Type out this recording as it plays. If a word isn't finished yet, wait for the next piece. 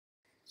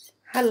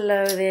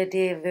Hello there,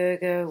 dear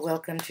Virgo.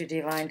 Welcome to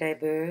Divine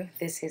Debut.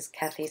 This is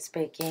Kathy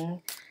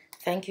speaking.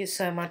 Thank you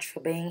so much for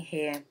being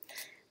here.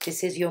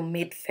 This is your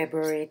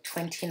mid-February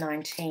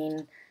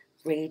 2019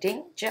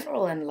 reading,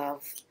 general and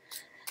love.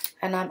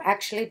 And I'm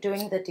actually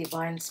doing the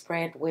divine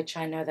spread, which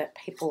I know that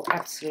people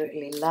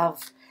absolutely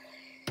love.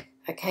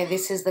 Okay,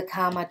 this is the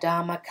Karma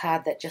Dharma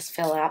card that just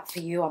fell out for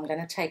you. I'm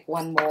going to take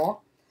one more.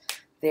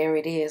 There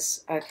it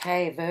is.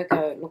 Okay,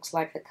 Virgo, it looks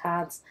like the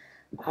cards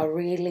are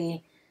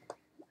really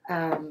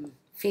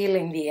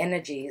feeling the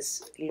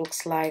energies. It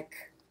looks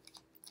like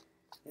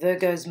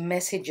Virgo's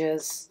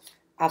messages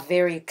are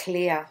very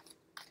clear.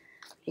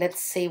 Let's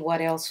see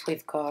what else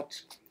we've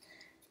got.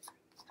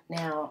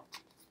 Now,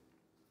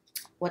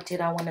 what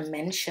did I want to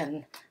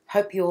mention?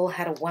 Hope you all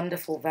had a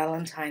wonderful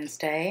Valentine's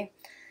Day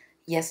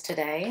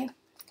yesterday.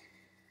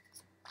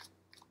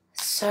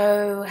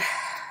 So,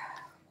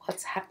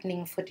 what's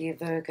happening for dear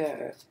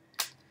Virgo?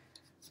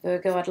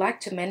 Virgo, I'd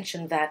like to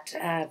mention that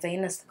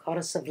Venus, the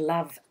goddess of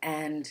love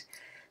and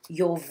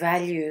your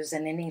values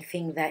and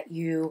anything that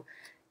you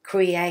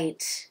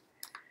create,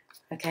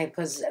 okay,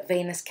 because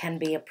Venus can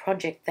be a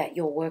project that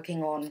you're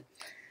working on.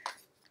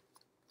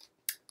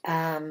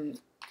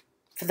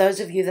 For those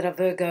of you that are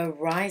Virgo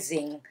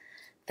rising,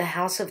 the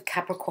house of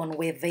Capricorn,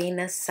 where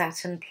Venus,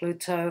 Saturn,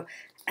 Pluto,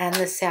 and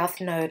the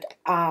South Node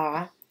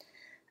are,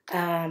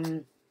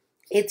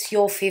 it's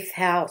your fifth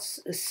house.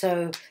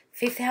 So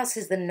fifth house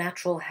is the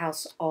natural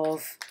house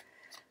of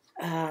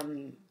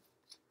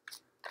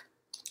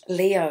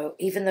Leo,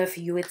 even though for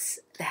you it's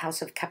the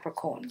house of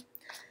Capricorn.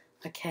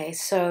 Okay,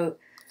 so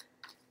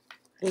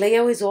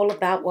Leo is all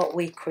about what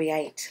we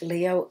create.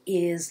 Leo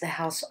is the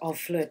house of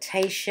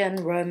flirtation,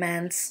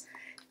 romance,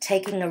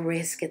 taking a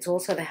risk. It's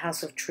also the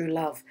house of true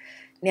love.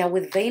 Now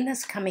with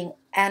Venus coming,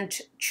 and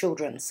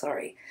children,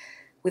 sorry,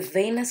 with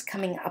Venus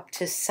coming up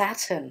to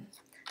Saturn,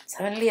 it's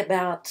only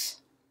about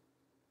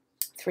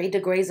 3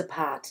 degrees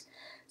apart.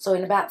 So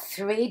in about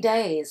 3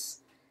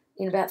 days,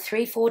 in about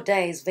 3-4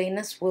 days,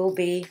 Venus will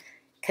be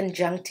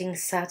conjuncting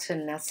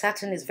Saturn. Now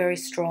Saturn is very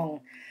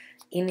strong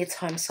in its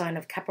home sign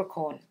of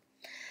Capricorn.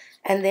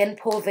 And then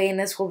poor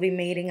Venus will be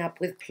meeting up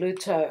with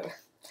Pluto.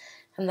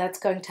 And that's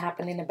going to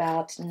happen in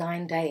about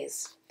 9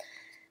 days.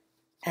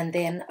 And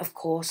then, of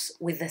course,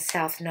 with the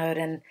South Node.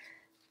 And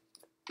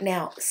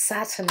now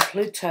Saturn,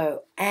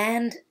 Pluto,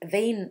 and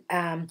the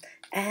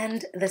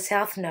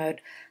South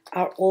Node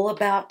are all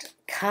about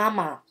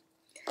karma.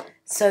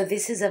 So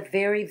this is a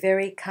very,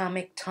 very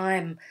karmic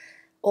time.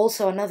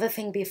 Also, another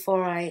thing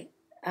before I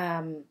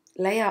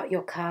lay out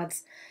your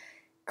cards,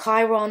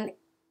 Chiron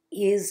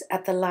is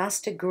at the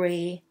last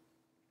degree,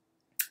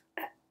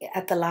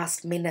 at the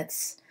last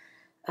minutes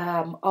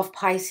of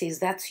Pisces.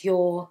 That's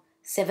your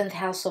 7th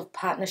house of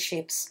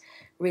partnerships,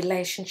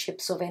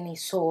 relationships of any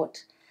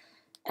sort.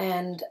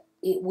 And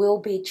it will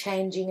be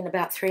changing in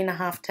about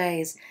 3.5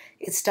 days.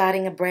 It's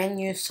starting a brand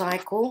new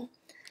cycle.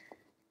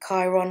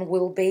 Chiron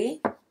will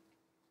be.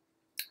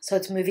 So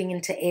it's moving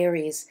into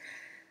Aries.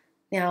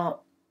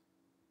 Now,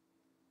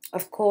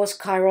 of course,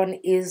 Chiron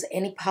is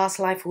any past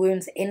life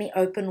wounds, any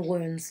open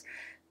wounds.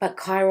 But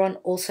Chiron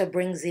also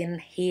brings in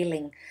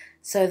healing.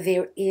 So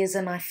there is,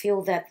 and I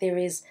feel that there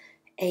is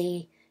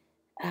a,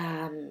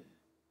 I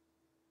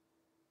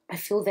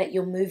feel that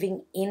you're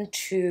moving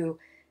into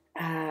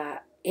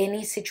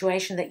any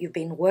situation that you've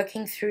been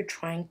working through,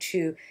 trying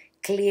to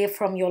clear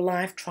from your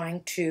life,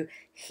 trying to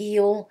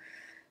heal.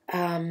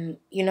 You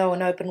know,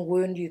 an open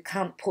wound, you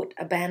can't put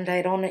a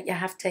band-aid on it. You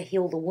have to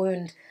heal the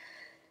wound.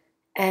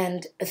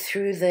 And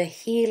through the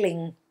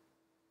healing,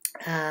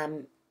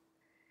 through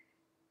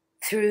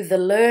the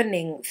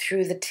learning,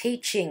 through the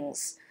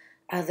teachings,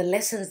 the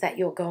lessons that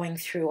you're going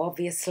through,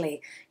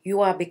 obviously, you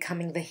are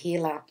becoming the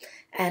healer.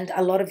 And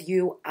a lot of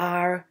you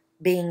are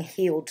being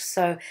healed.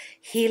 So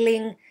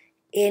healing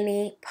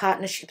any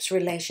partnerships,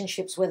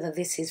 relationships, whether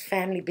this is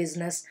family,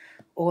 business,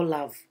 or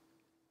love.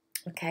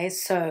 Okay,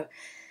 so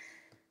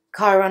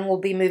Chiron will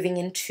be moving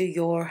into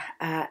your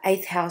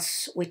 8th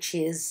house, which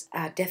is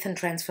death and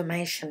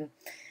transformation.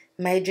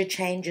 Major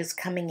changes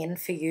coming in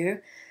for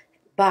you.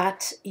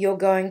 But you're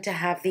going to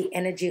have the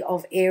energy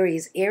of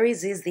Aries.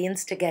 Aries is the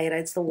instigator.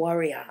 It's the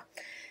warrior.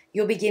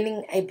 You're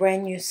beginning a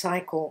brand new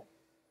cycle.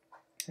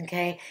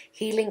 Okay?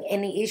 Healing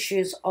any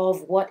issues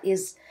of what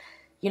is,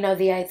 you know,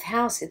 the 8th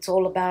house. It's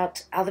all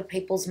about other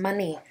people's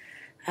money.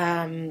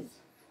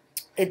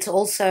 It's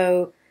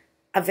also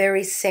a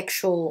very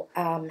sexual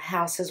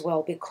house as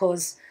well,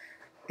 because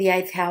the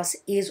 8th house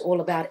is all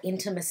about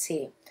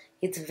intimacy.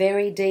 It's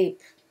very deep.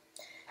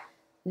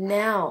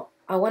 Now,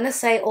 I want to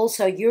say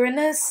also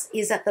Uranus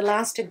is at the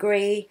last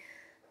degree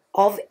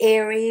of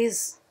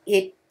Aries.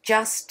 It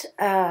just,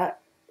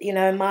 you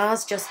know,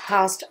 Mars just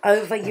passed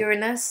over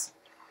Uranus.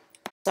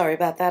 Sorry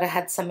about that. I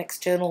had some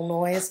external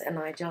noise and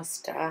I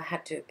just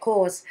had to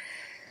pause.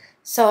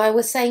 So I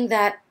was saying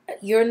that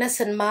Uranus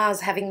and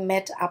Mars having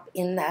met up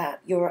in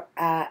your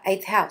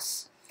 8th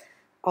house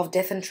of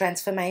death and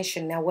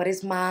transformation. Now, what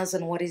is Mars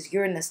and what is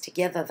Uranus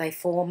together? They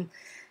form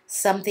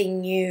something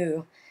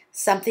new.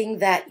 something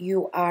that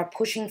you are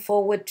pushing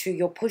forward to.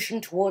 You're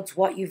pushing towards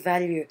what you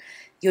value.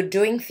 You're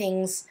doing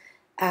things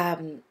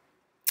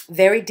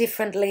very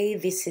differently.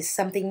 This is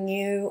something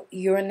new.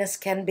 Uranus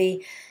can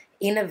be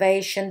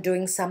innovation,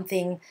 doing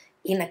something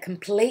in a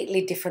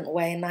completely different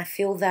way. And I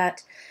feel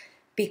that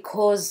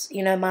because,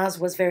 you know, Mars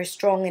was very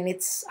strong in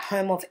its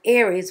home of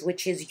Aries,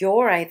 which is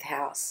your 8th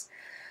house,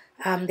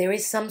 there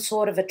is some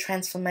sort of a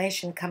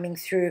transformation coming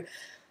through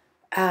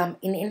in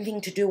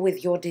anything to do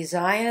with your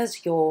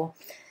desires, your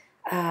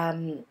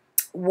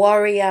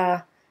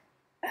warrior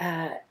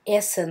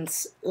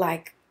essence.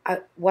 Like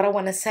what I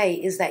want to say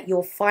is that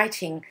you're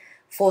fighting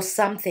for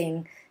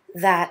something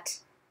that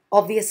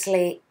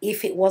obviously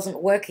if it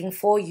wasn't working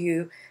for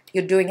you,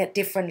 you're doing it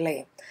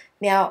differently.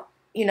 Now,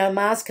 you know,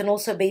 Mars can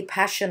also be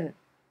passion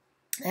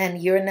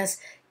and Uranus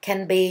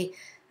can be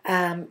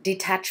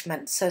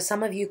detachment. So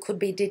some of you could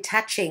be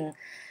detaching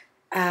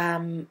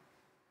from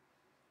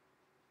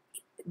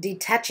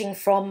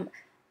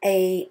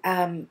a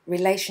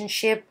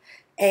relationship,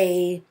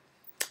 a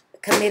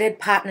committed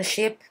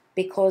partnership,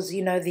 because,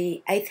 you know,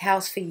 the 8th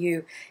house for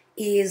you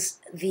is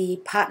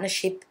the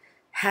partnership,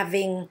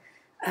 having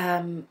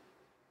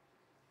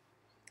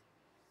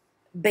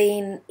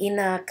been in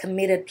a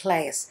committed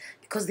place,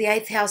 because the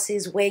 8th house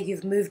is where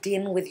you've moved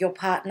in with your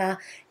partner,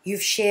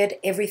 you've shared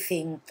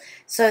everything.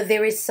 So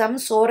there is some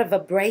sort of a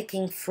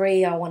breaking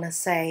free, I want to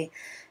say.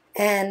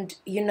 And,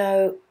 you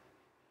know,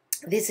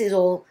 this is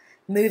all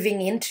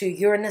moving into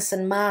Uranus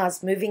and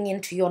Mars, moving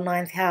into your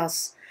 9th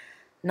house.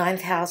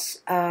 9th house,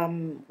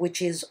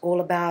 which is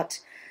all about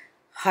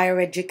higher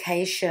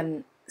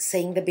education,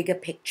 seeing the bigger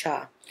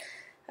picture.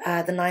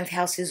 The 9th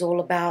house is all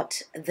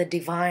about the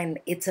divine.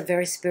 It's a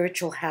very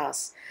spiritual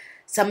house.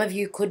 Some of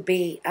you could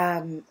be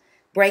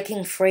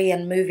breaking free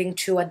and moving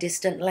to a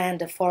distant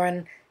land, a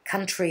foreign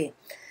country.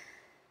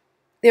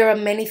 There are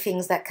many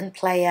things that can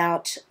play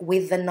out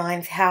with the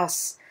 9th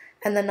house.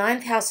 And the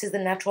 9th house is the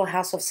natural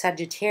house of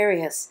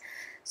Sagittarius.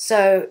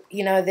 So,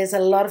 you know, there's a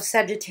lot of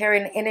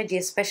Sagittarian energy,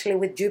 especially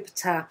with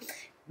Jupiter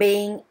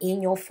being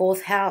in your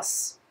 4th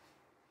house.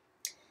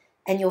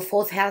 And your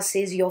 4th house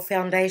is your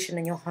foundation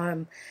and your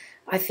home.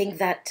 I think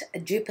that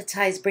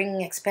Jupiter is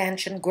bringing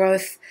expansion,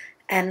 growth,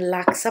 and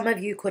luck. Some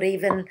of you could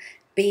even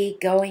be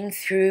going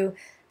through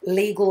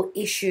legal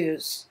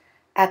issues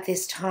at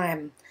this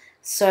time.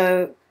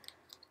 So,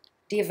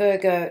 dear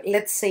Virgo,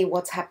 let's see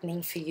what's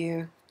happening for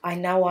you. I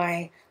know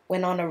I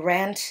went on a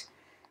rant,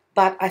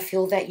 but I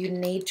feel that you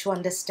need to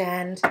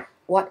understand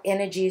what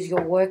energies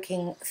you're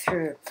working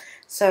through.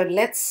 So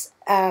let's,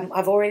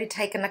 I've already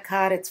taken a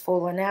card, it's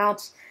fallen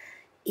out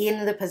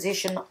in the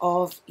position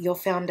of your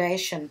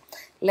foundation.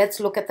 Let's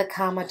look at the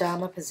Karma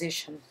Dharma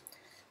position.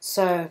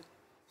 So,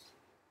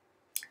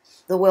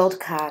 the World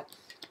card,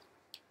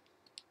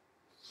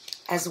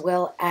 as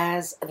well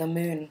as the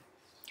Moon.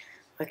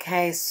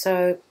 Okay,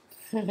 so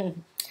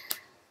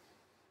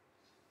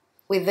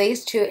with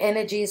these two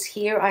energies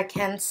here, I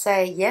can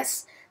say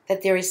yes,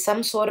 that there is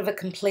some sort of a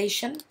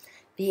completion,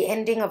 the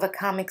ending of a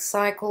karmic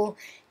cycle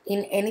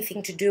in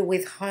anything to do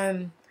with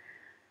home,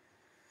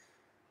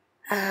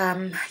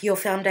 your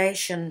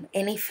foundation,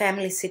 any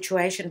family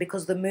situation,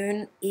 because the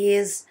Moon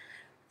is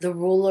the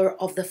ruler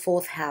of the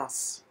 4th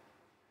house.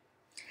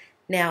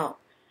 Now,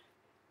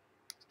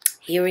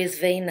 here is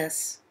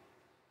Venus,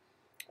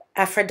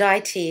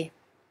 Aphrodite.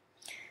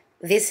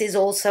 This is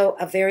also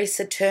a very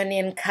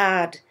Saturnian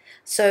card.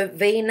 So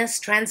Venus,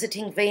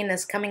 transiting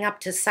Venus, coming up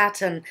to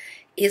Saturn,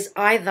 is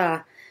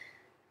either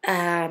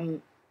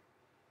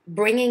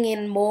bringing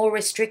in more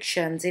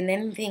restrictions in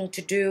anything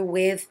to do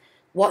with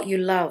what you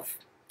love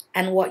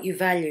and what you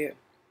value,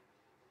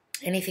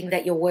 anything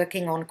that you're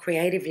working on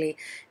creatively,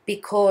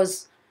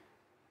 because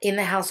in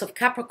the house of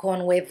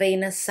Capricorn, where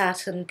Venus,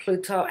 Saturn,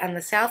 Pluto, and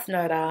the South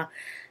Node are,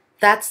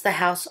 that's the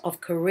house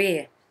of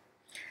career.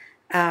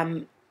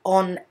 On,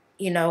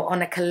 you know,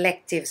 on a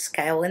collective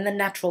scale, in the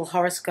natural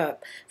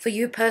horoscope. For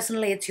you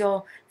personally, it's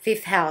your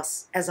 5th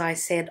house, as I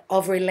said,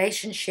 of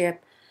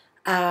relationship,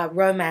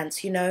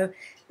 romance, you know,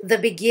 the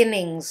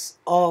beginnings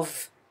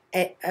of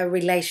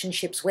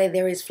relationships where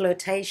there is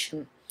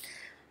flirtation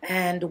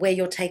and where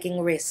you're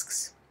taking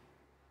risks.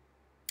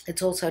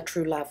 It's also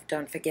true love,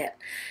 don't forget.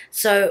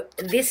 So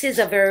this is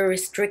a very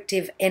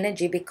restrictive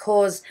energy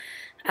because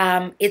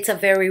it's a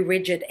very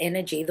rigid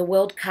energy. The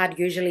World card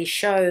usually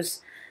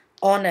shows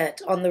on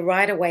it, on the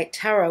Rider-Waite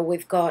Tarot,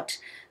 we've got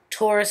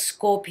Taurus,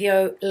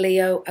 Scorpio,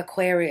 Leo,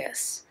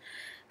 Aquarius.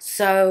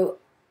 So,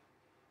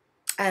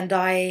 and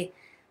I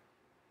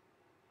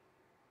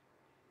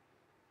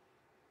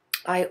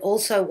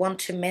also want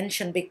to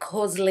mention,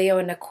 because Leo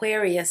and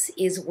Aquarius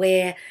is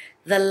where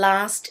the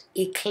last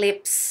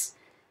eclipse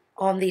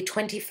on the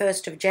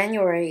 21st of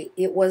January,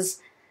 it was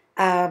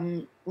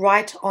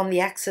right on the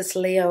axis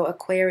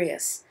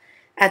Leo-Aquarius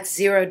at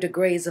 0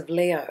 degrees of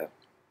Leo.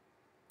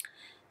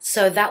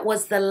 So that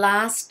was the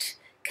last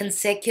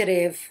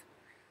consecutive,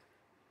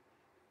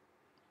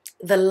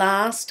 the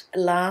last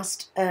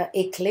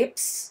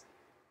eclipse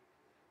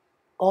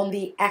on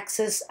the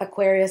axis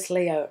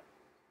Aquarius-Leo,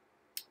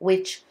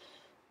 which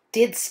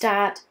did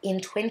start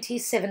in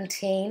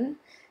 2017,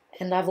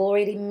 and I've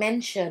already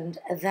mentioned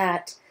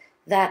that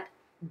that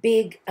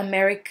big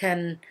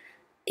American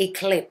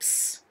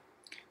eclipse,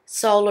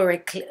 solar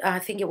eclipse, I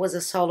think it was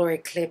a solar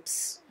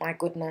eclipse, my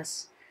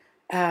goodness.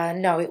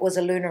 No, it was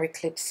a lunar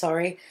eclipse,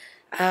 sorry,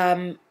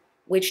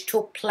 which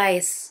took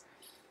place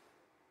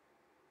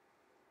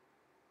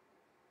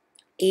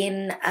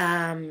in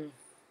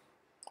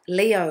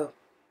Leo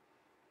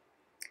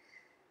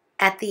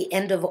at the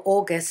end of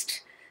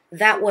August.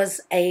 That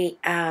was a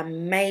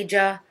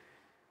major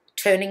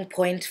turning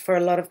point for a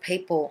lot of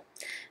people.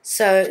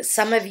 So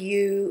some of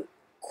you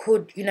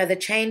could, you know, the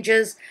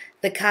changes,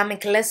 the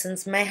karmic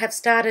lessons may have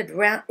started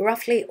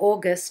roughly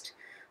August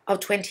of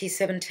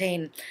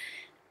 2017.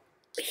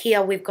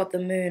 Here we've got the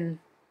moon.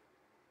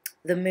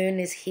 The moon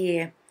is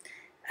here,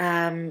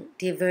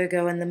 dear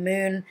Virgo, and the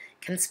moon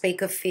can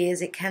speak of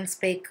fears. It can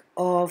speak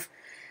of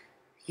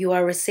you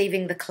are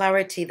receiving the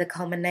clarity, the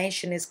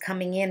culmination is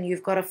coming in.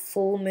 You've got a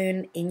full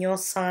moon in your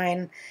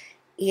sign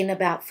in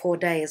about 4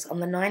 days, on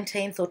the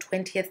 19th or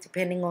 20th,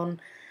 depending on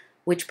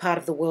which part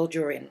of the world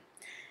you're in.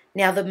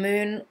 Now, the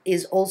moon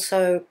is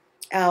also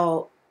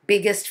our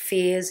biggest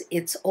fears.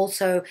 It's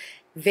also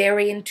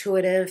very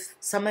intuitive.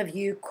 Some of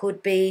you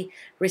could be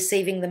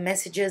receiving the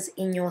messages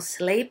in your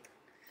sleep.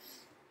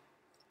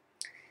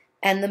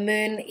 And the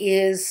moon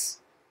is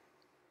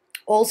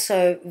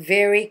also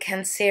very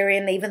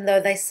Cancerian, even though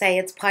they say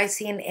it's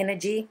Piscean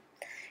energy.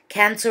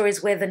 Cancer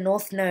is where the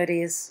North Node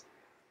is.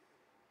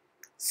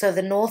 So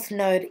the North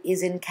Node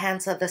is in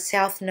Cancer, the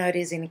South Node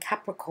is in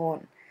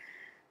Capricorn.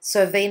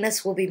 So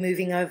Venus will be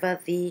moving over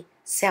the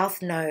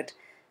South Node,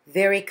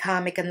 very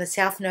karmic. And the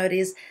South Node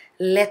is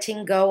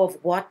letting go of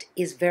what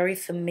is very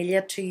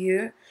familiar to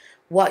you,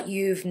 what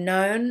you've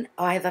known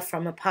either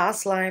from a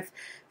past life,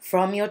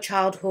 from your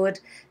childhood.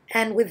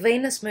 And with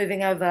Venus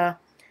moving over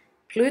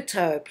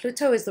Pluto,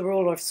 Pluto is the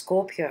ruler of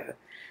Scorpio.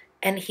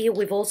 And here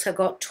we've also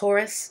got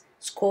Taurus,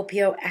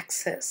 Scorpio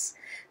axis.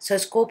 So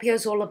Scorpio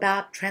is all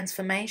about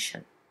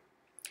transformation.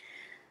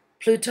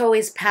 Pluto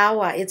is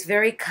power. It's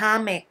very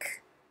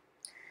karmic.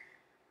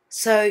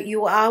 So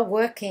you are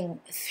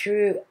working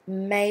through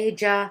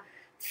major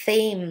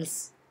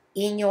themes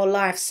in your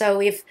life.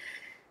 So if,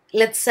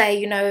 let's say,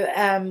 you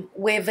know,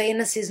 where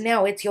Venus is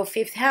now, it's your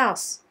 5th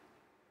house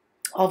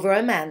of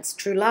romance,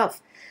 true love.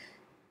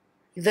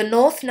 The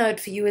North Node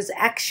for you is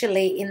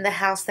actually in the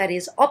house that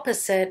is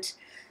opposite,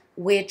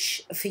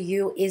 which for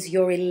you is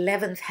your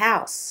 11th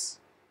house.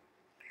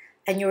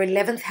 And your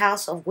 11th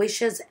house of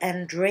wishes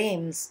and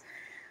dreams.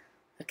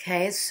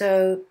 Okay,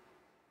 so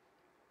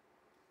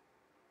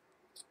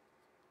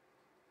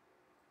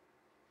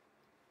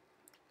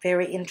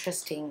very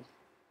interesting.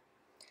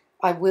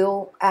 I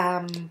will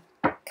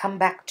come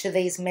back to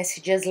these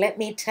messages. Let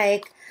me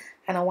take,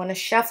 and I want to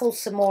shuffle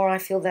some more. I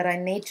feel that I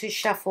need to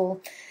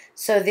shuffle.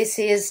 So this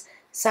is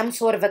some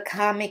sort of a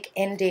karmic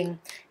ending.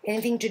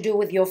 Anything to do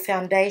with your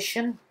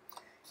foundation,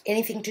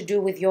 anything to do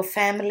with your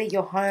family,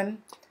 your home.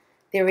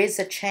 There is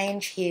a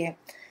change here.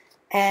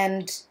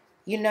 And,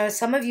 you know,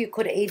 some of you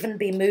could even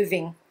be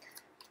moving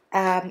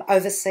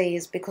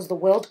overseas, because the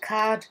World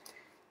card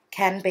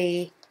can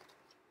be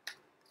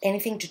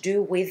anything to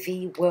do with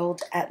the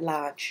world at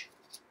large.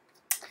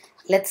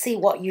 Let's see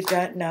what you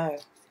don't know.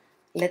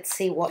 Let's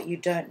see what you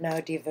don't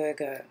know, dear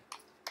Virgo.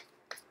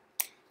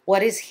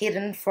 What is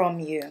hidden from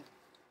you?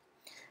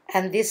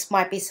 And this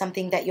might be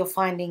something that you're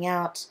finding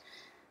out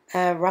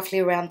roughly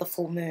around the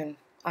full moon,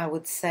 I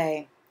would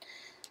say.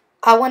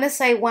 I want to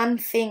say one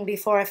thing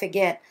before I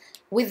forget.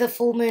 With the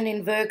full moon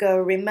in Virgo,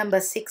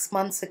 remember 6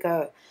 months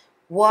ago,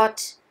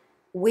 what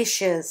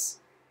wishes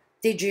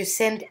did you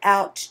send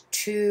out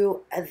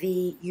to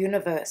the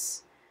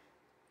universe?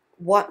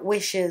 What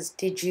wishes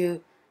did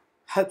you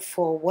hope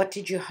for? What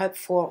did you hope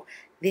for?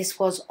 This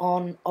was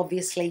on,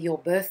 obviously, your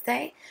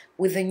birthday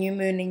with the new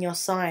moon in your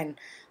sign.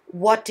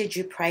 What did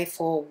you pray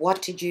for?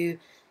 What did you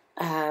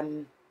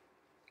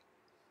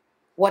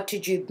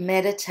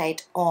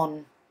meditate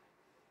on?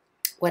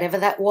 Whatever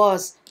that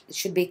was, it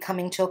should be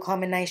coming to a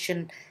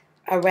culmination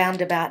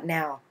around about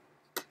now.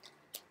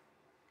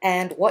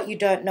 And what you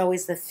don't know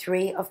is the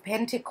 3 of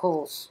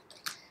Pentacles.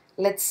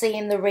 Let's see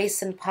in the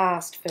recent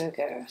past,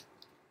 Virgo.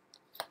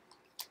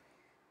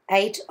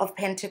 8 of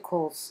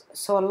Pentacles.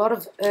 So a lot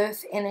of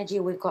earth energy.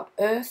 We've got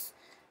earth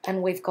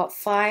and we've got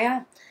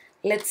fire.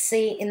 Let's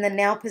see in the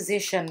now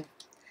position,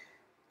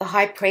 the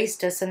High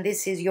Priestess, and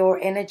this is your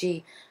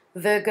energy,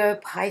 Virgo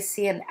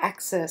Piscean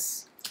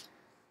axis.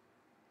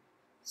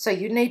 So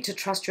you need to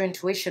trust your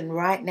intuition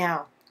right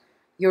now.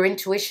 Your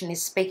intuition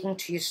is speaking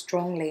to you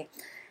strongly.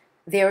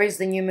 There is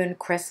the new moon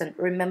crescent.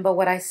 Remember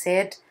what I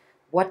said?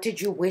 What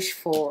did you wish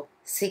for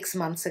 6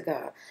 months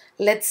ago?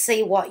 Let's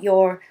see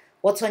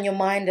what's on your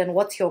mind and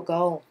what's your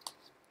goal.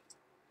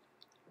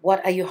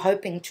 What are you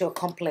hoping to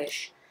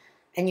accomplish?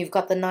 And you've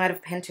got the Knight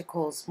of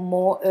Pentacles,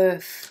 more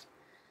earth.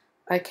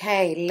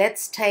 Okay,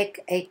 let's take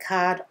a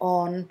card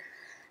on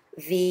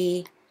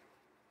the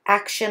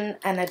action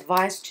and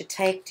advice to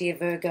take, dear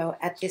Virgo,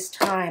 at this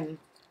time.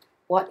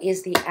 What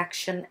is the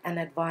action and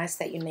advice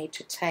that you need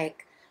to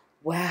take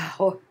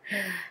Wow.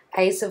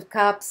 Ace of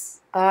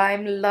Cups.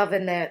 I'm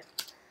loving it.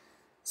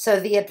 So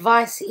the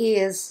advice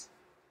is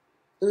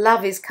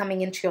love is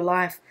coming into your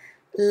life.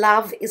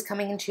 Love is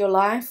coming into your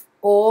life,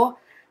 or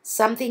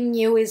something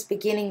new is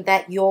beginning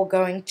that you're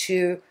going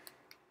to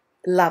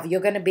love.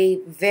 You're going to be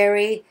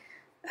very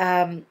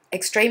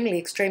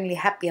extremely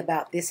happy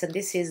about this, and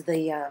this is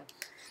the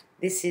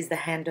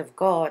hand of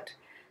God.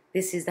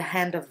 This is the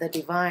hand of the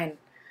divine.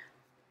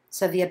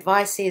 So the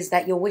advice is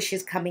that your wish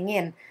is coming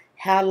in.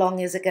 How long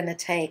is it going to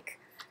take?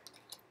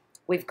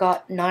 We've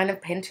got 9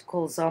 of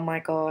Pentacles. Oh my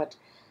God.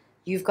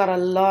 You've got a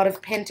lot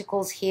of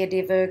pentacles here,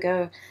 dear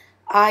Virgo.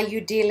 Are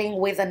you dealing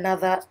with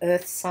another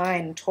earth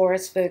sign?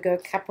 Taurus, Virgo,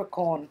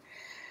 Capricorn.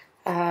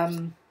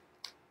 And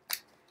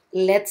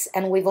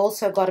we've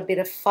also got a bit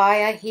of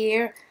fire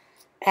here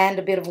and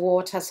a bit of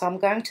water. So I'm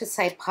going to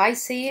say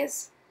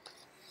Pisces,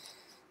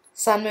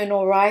 Sun, Moon,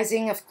 or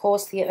Rising. Of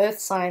course, the earth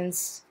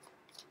signs,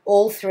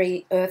 all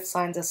 3 earth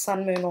signs are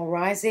Sun, Moon, or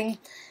Rising.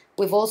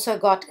 We've also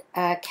got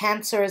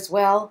Cancer as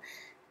well.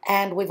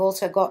 And we've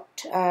also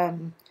got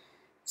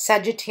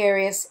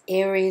Sagittarius,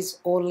 Aries,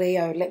 or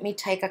Leo. Let me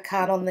take a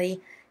card on the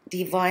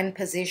divine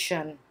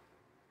position.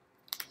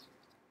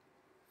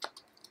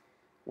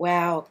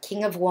 Wow,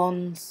 King of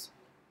Wands.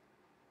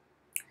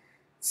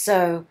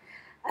 So,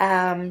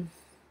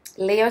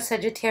 Leo,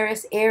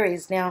 Sagittarius,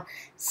 Aries. Now,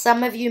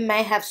 some of you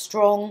may have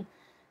strong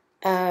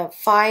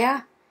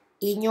fire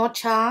in your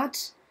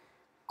chart.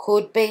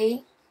 Could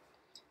be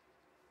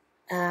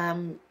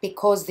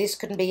because this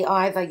can be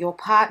either your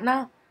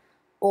partner,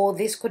 or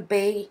this could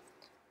be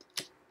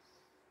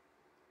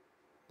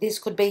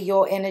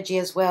your energy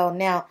as well.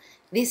 Now,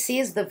 this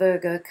is the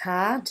Virgo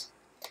card.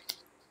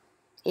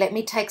 Let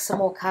me take some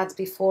more cards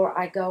before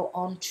I go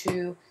on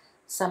to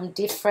some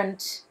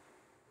different,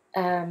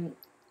 you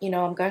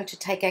know, I'm going to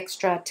take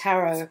extra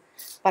tarot,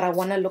 but I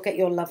want to look at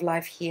your love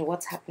life here.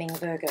 What's happening,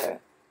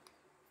 Virgo?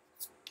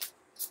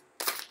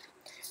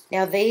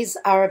 Now, these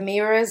are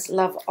AMIRA'S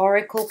Love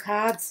Oracle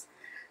cards.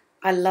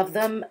 I love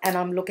them, and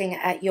I'm looking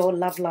at your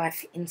love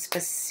life in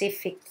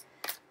specific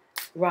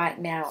right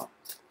now.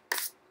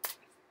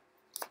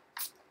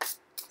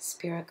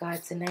 Spirit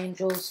guides and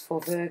angels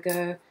for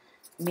Virgo,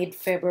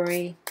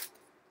 mid-February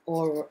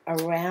or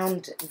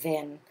around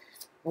then.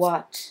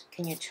 What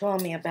can you tell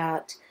me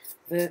about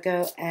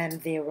Virgo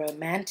and their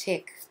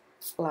romantic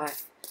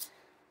life?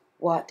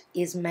 What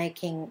is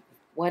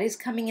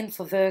coming in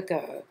for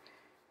Virgo?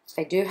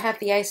 They do have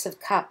the Ace of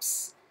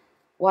Cups.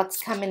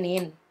 What's coming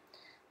in?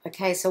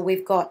 Okay, so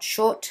we've got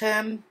short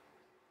term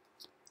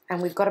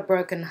and we've got a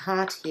broken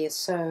heart here.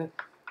 So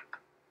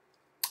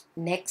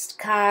next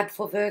card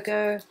for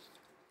Virgo.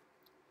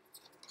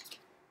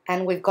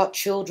 And we've got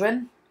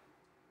children.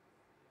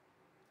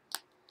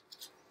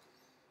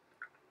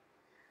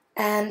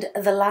 And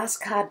the last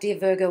card, dear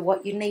Virgo,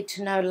 what you need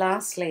to know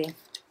lastly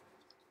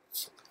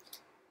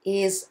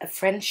is a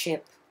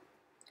friendship.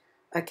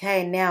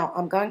 Okay, now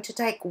I'm going to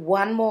take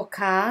one more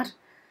card.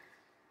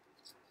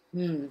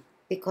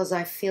 Because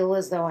I feel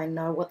as though I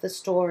know what the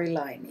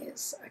storyline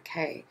is.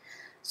 Okay,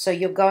 so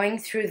you're going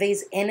through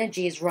these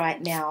energies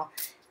right now,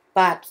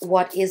 but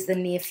what is the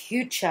near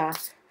future?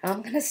 And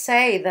I'm going to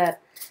say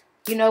that,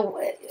 you know,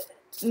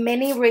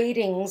 many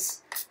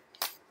readings,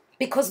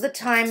 because the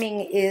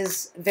timing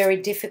is very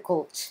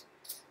difficult,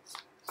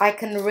 I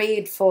can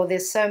read for,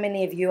 there's so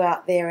many of you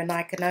out there, and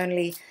I can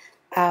only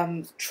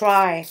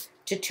try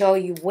to tell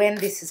you when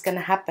this is going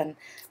to happen.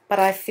 But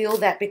I feel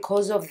that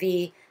because of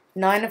the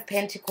 9 of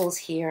Pentacles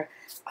here,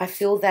 I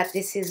feel that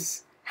this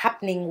is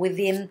happening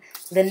within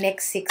the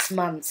next 6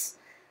 months.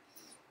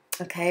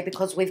 Okay,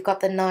 because we've got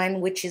the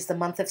 9, which is the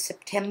month of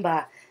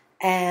September.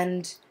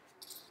 And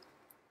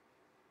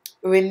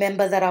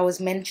remember that I was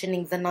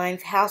mentioning the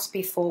 9th house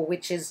before,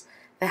 which is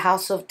the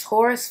house of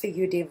Taurus for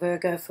you, dear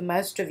Virgo, for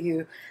most of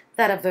you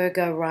that are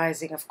Virgo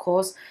rising, of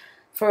course.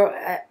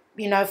 For,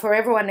 you know, for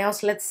everyone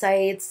else, let's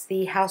say it's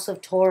the house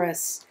of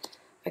Taurus.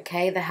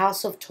 Okay, the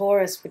house of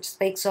Taurus, which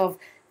speaks of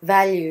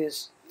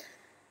values.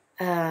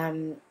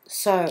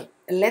 So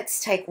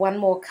let's take one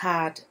more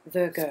card,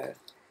 Virgo,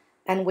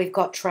 and we've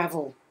got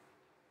travel.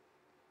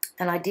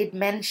 And I did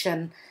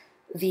mention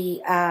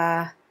the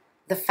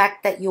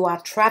fact that you are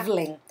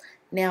traveling.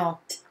 Now,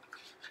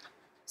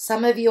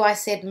 some of you, I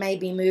said, may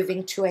be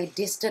moving to a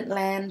distant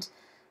land.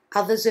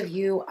 Others of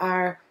you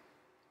are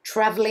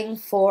traveling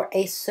for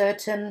a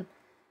certain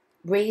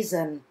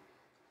reason.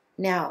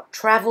 Now,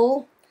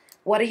 travel,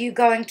 what are you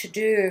going to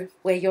do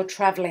where you're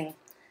traveling?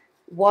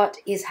 What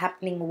is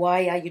happening?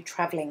 Why are you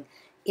traveling?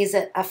 Is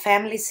it a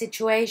family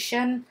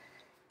situation?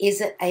 Is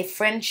it a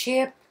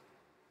friendship?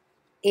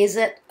 Is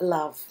it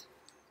love?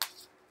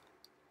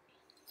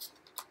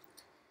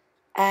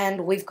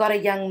 And we've got a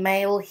young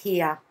male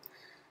here.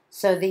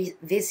 So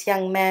this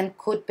young man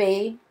could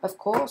be, of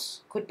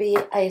course, could be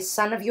a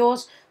son of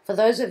yours. For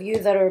those of you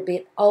that are a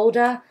bit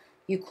older,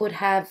 you could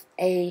have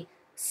a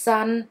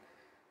son,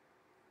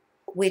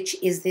 which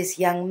is this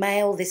young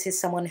male. This is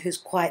someone who's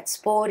quite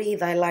sporty.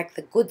 They like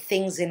the good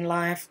things in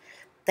life.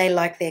 They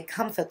like their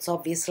comforts,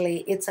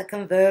 obviously. It's a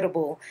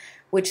convertible,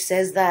 which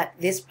says that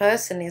this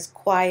person is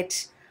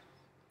quite,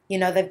 you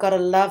know, they've got a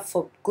love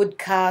for good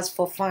cars,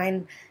 for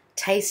fine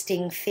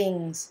tasting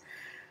things.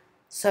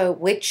 So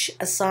which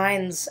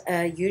signs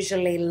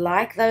usually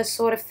like those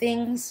sort of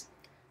things?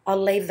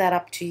 I'll leave that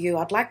up to you.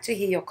 I'd like to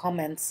hear your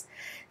comments.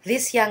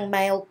 This young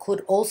male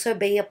could also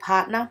be a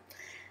partner.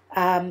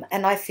 And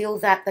I feel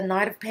that the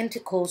Knight of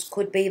Pentacles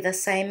could be the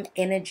same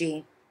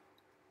energy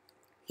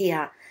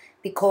here,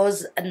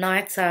 because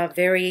knights are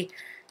very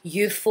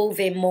youthful.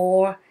 They're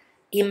more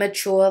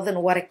immature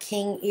than what a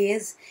king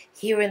is.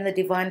 Here in the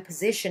divine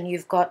position,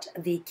 you've got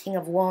the King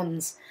of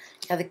Wands.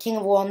 Now, the King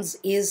of Wands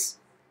is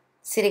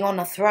sitting on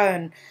a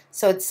throne,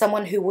 so it's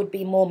someone who would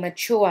be more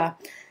mature.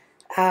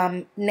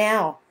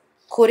 Now,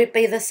 could it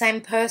be the same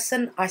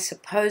person? I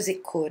suppose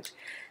it could.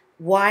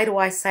 Why do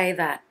I say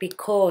that?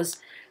 Because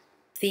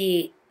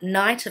the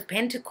Knight of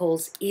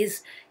Pentacles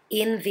is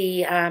in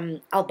the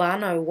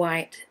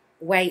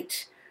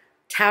ALBANO-WAITE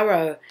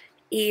tarot,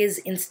 is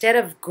instead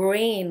of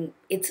green,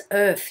 it's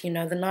earth. You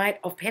know, the Knight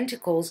of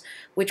Pentacles,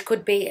 which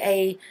could be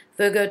a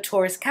Virgo,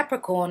 Taurus,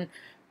 Capricorn,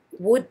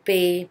 would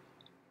be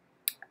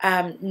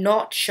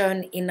not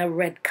shown in a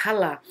red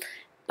color.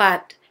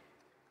 But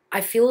I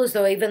feel as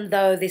though even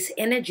though this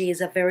energy is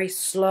a very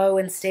slow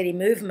and steady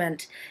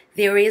movement,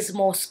 there is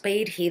more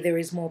speed here, there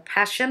is more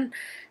passion.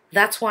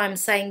 That's why I'm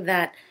saying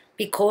that,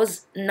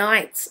 because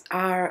knights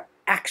are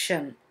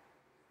action.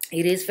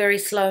 It is very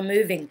slow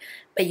moving,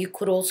 but you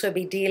could also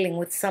be dealing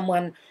with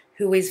someone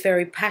who is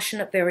very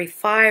passionate, very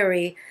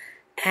fiery,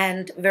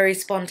 and very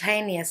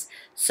spontaneous.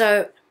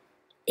 So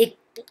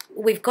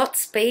we've got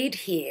speed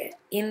here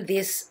in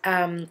this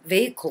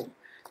vehicle.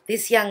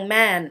 This young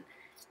man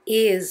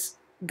is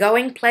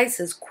going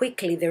places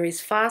quickly. There is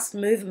fast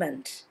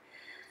movement.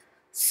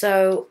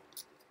 So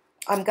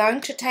I'm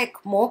going to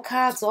take more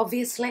cards,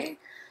 obviously,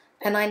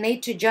 and I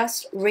need to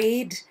just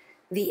read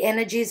the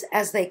energies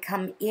as they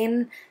come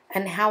in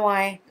and how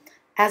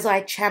as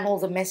I channel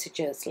the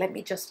messages. Let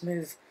me just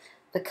move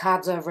the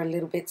cards over a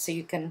little bit so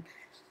you can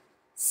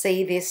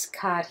see this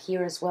card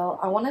here as well.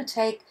 I want to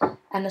take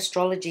an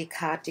astrology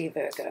card, dear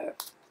Virgo.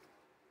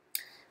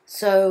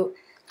 So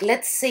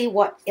let's see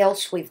what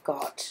else we've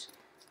got.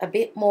 A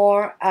bit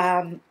more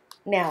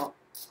now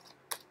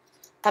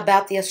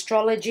about the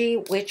astrology,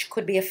 which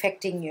could be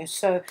affecting you.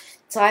 So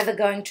it's either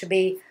going to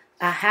be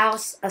a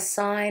house, a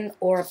sign,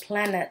 or a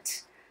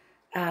planet.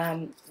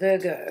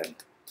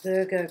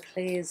 Virgo,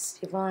 please,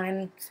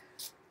 divine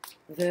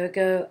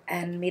Virgo,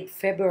 and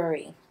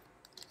mid-February.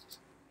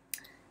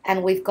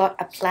 And we've got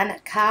a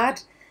planet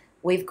card.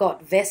 We've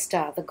got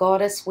Vesta, the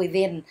goddess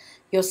within,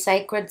 your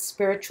sacred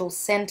spiritual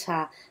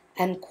center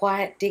and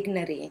quiet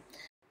dignity.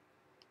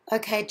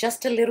 Okay,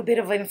 just a little bit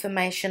of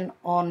information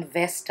on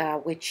Vesta,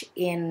 which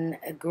in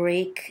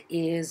Greek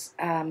is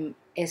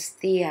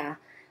esthia,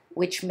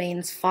 which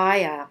means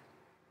fire.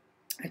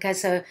 Okay,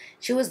 so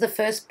she was the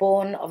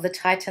firstborn of the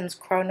Titans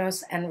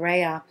Kronos and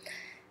Rhea.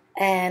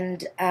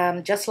 And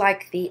just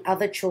like the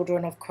other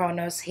children of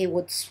Kronos, he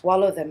would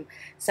swallow them.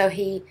 So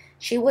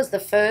she was the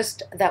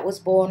first that was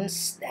born,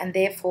 and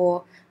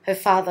therefore her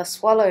father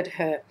swallowed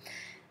her.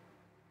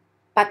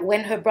 But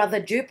when her brother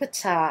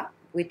Jupiter,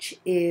 which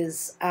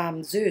is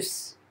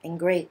Zeus in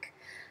Greek,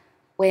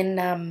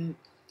 when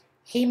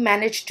he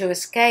managed to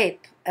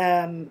escape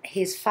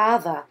his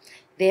father,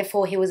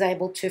 therefore he was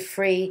able to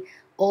free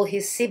all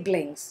his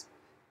siblings.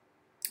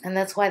 And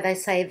that's why they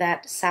say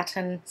that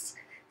Saturn's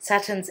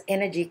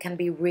energy can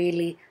be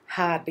really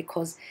hard,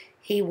 because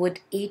he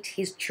would eat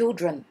his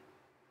children.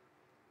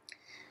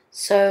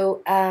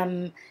 So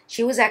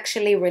she was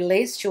actually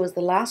released. She was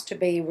the last to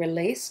be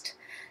released.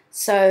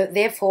 So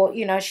therefore,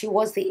 you know, she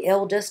was the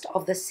eldest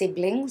of the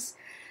siblings.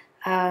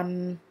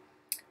 And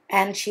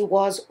she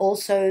was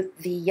also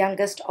the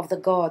youngest of the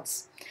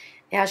gods.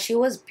 Now, she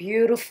was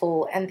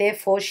beautiful, and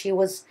therefore she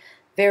was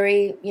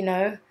very, you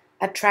know,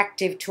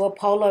 attractive to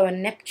Apollo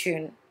and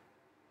Neptune.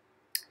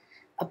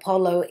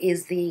 Apollo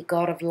is the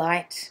god of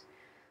light,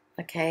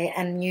 okay,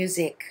 and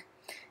music.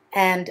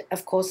 And,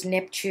 of course,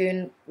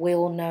 Neptune, we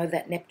all know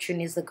that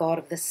Neptune is the god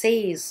of the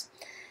seas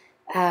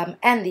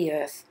and the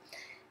earth.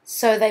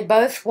 So they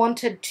both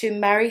wanted to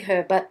marry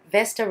her, but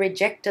Vesta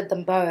rejected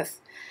them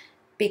both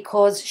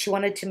because she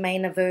wanted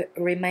to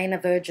remain a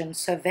virgin.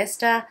 So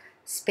Vesta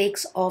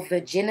speaks of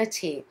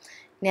virginity.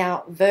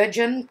 Now, a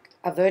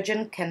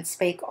virgin can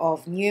speak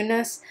of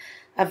newness.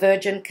 A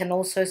virgin can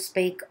also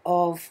speak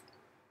of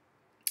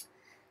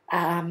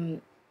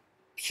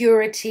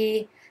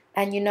purity.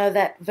 And you know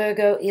that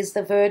Virgo is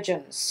the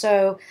virgin.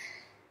 So,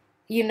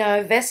 you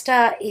know,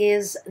 Vesta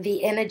is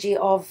the energy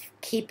of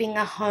keeping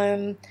a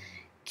home,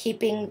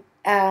 keeping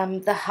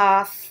the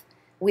hearth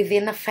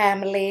within a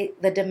family,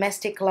 the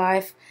domestic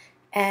life,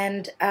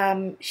 and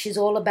she's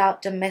all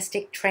about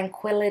domestic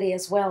tranquility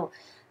as well.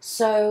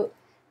 So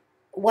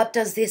what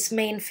does this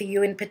mean for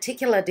you in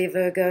particular, dear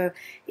Virgo?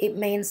 It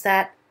means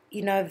that,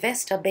 you know,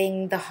 Vesta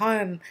being the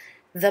home,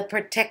 the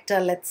protector,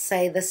 let's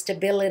say, the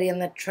stability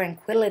and the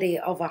tranquility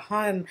of a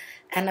home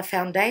and a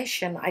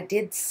foundation. I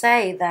did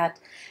say that,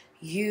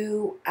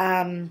 you,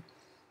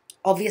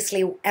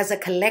 obviously as a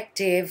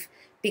collective,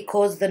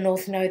 because the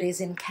North Node is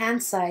in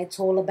Cancer, it's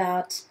all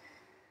about,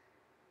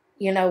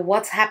 you know,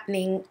 what's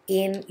happening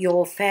in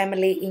your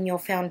family, in your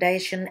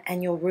foundation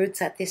and your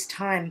roots at this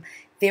time.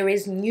 There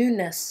is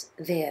newness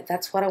there.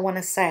 That's what I want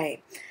to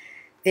say.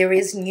 There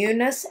is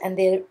newness, and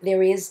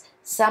there is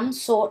some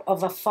sort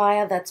of a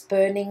fire that's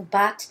burning,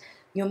 but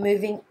you're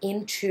moving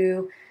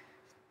into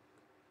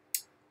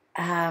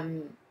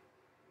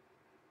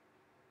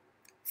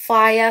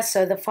fire.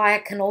 So the fire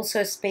can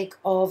also speak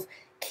of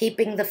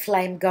keeping the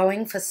flame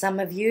going for some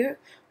of you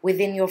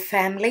within your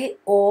family,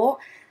 or,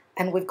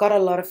 and we've got a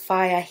lot of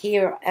fire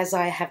here, as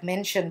I have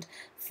mentioned.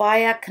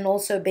 Fire can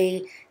also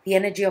be the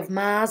energy of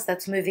Mars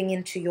that's moving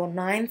into your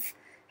 9th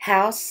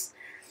house.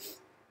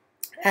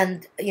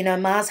 And, you know,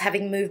 Mars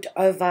having moved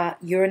over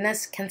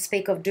Uranus can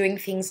speak of doing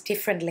things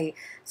differently.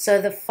 So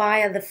the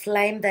fire, the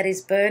flame that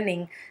is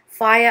burning,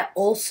 fire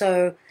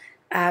also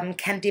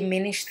can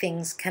diminish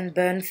things, can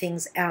burn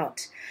things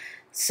out.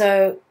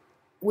 So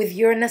with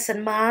Uranus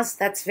and Mars,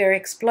 that's very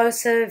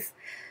explosive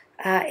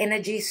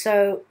energy,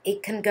 so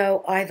it can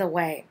go either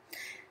way.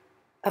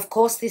 Of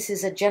course, this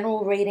is a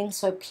general reading,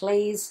 so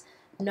please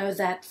know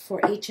that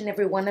for each and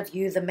every one of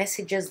you, the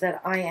messages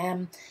that I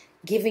am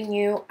giving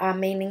you are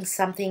meaning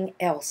something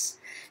else.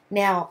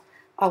 Now,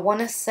 I want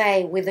to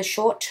say with a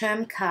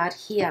short-term card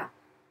here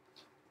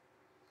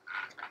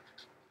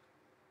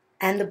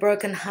and the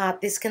broken heart,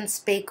 this can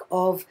speak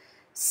of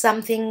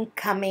something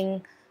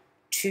coming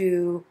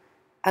to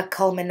a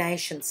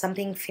culmination,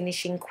 something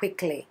finishing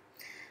quickly.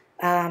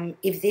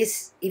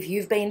 If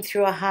you've been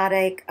through a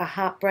heartache, a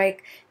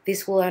heartbreak,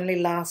 this will only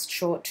last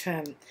short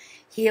term.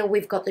 Here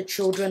we've got the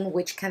children,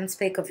 which can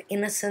speak of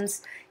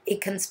innocence.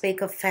 It can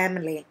speak of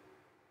family.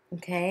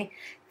 Okay,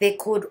 there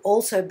could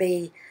also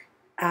be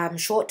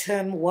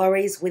short-term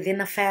worries within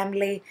a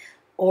family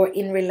or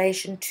in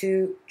relation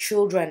to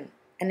children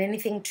and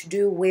anything to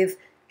do with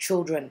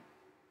children.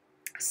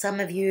 Some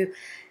of you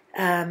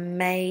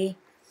may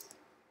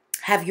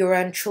have your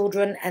own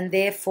children, and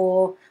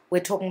therefore we're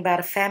talking about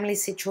a family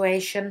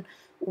situation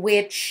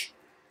which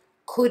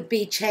could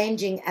be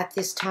changing at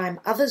this time.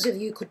 Others of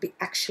you could be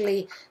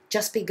actually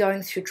just be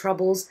going through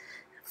troubles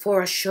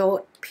for a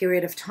short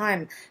period of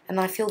time. And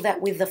I feel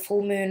that with the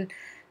full moon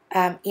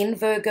in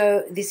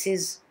Virgo, this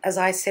is, as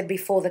I said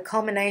before, the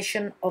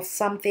culmination of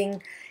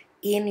something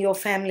in your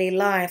family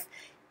life,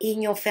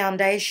 in your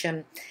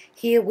foundation.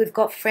 Here we've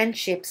got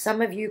friendship.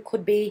 Some of you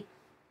could be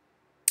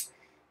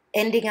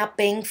ending up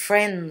being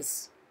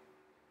friends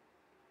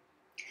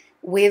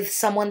with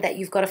someone that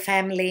you've got a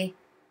family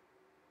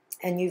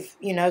and you've,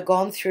 you know,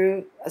 gone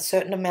through a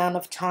certain amount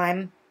of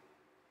time.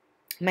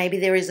 Maybe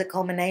there is a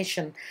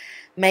culmination.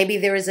 Maybe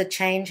there is a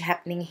change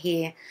happening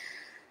here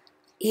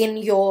in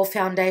your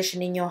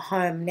foundation, in your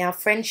home. Now,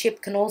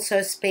 friendship can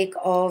also speak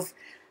of,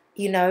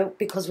 you know,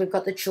 because we've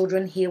got the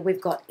children here,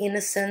 we've got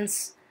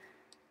innocence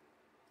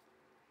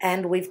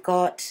and we've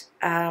got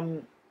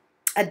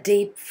a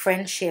deep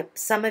friendship.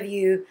 Some of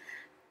you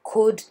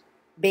could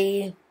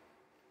be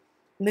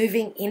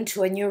moving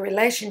into a new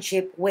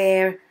relationship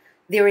where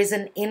there is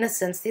an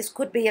innocence. This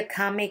could be a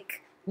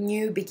karmic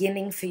new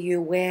beginning for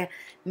you, where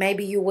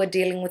maybe you were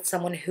dealing with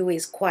someone who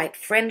is quite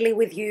friendly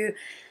with you.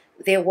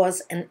 There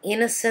was an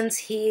innocence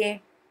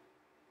here,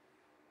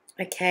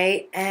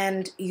 okay,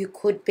 and you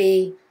could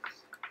be,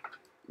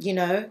 you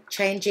know,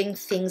 changing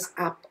things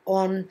up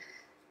on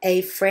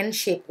a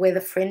friendship, where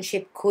the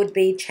friendship could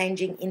be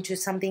changing into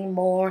something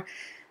more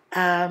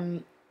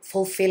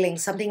fulfilling,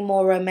 something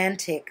more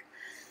romantic.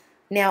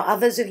 Now,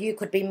 others of you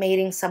could be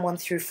meeting someone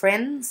through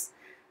friends.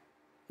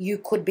 You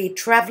could be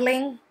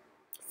traveling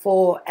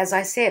for, as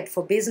I said,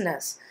 for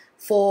business,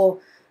 for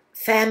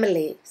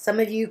family. Some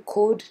of you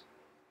could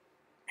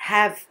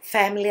have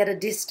family at a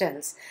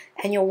distance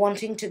and you're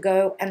wanting to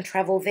go and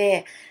travel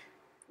there,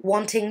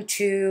 wanting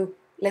to,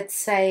 let's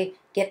say,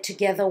 get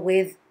together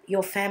with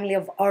your family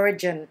of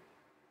origin.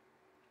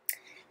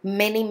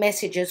 Many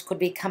messages could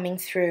be coming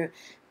through,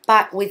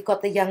 but we've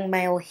got the young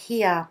male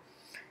here,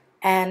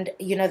 and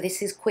you know,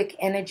 this is quick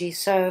energy.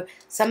 So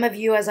some of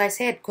you, as I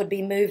said, could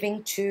be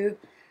moving to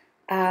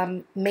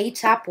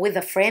meet up with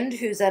a friend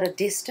who's at a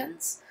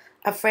distance,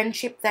 a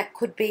friendship that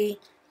could be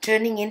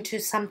turning into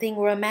something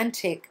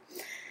romantic.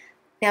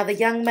 Now, the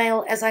young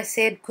male, as I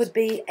said, could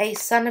be a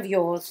son of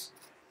yours.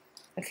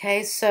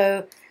 Okay,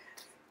 so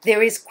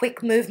there is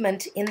quick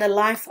movement in the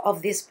life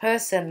of this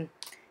person.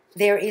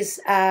 There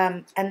is,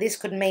 and this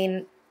could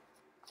mean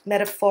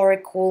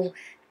metaphorical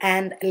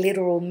and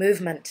literal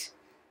movement.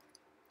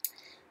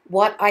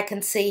 What I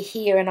can see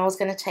here, and I was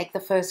going to take the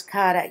first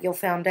card at your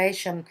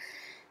foundation,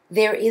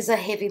 there is a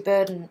heavy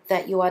burden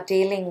that you are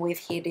dealing with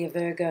here, dear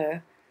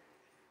Virgo.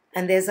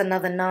 And there's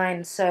another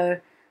 9. So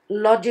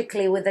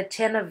logically, with a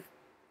 10 of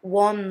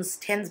Wands,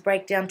 10s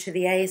break down to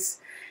the Ace.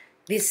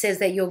 This says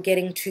that you're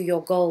getting to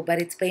your goal,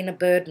 but it's been a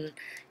burden.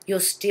 You're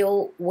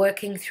still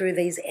working through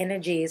these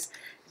energies.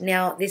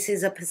 Now, this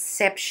is a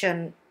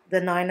perception,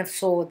 the 9 of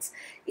Swords.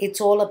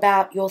 It's all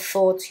about your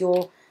thoughts.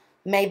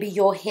 Maybe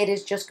your head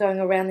is just going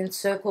around in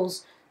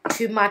circles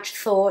too much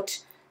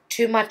thought,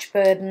 too much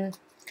burden.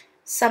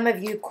 Some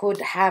of you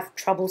could have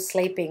trouble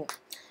sleeping,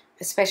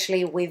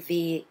 especially with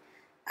the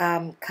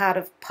card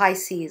of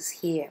Pisces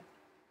here.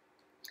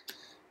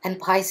 And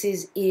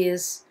Pisces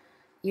is,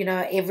 you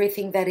know,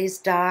 everything that is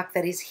dark,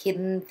 that is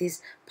hidden.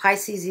 This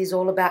Pisces is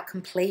all about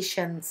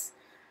completions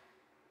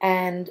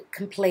and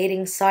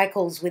completing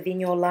cycles within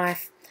your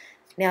life.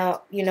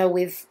 Now, you know,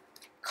 with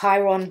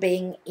Chiron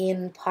being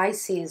in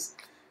Pisces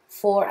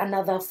for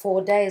another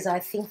 4 days, I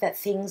think that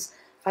things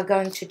are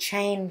going to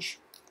change,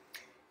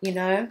 you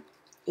know.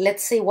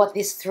 Let's see what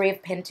this Three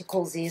of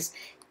Pentacles is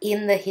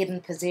in the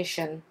hidden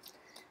position.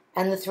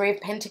 And the Three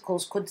of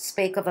Pentacles could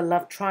speak of a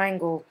love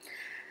triangle.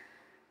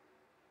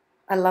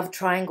 A love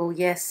triangle,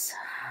 yes.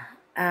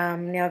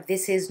 Now, if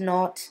this is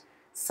not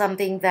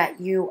something that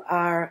you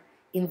are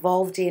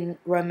involved in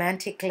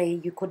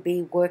romantically, you could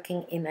be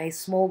working in a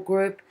small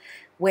group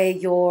where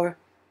your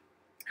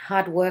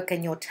hard work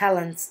and your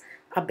talents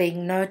are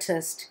being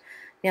noticed.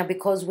 Now,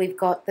 because we've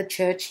got the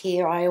Church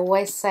here, I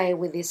always say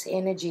with this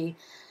energy,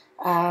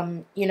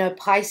 you know,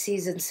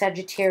 Pisces and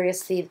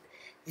Sagittarius,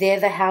 they're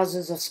the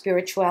houses of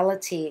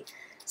spirituality.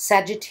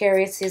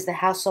 Sagittarius is the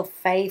house of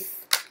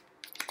faith.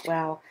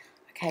 Wow.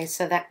 Okay,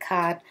 so that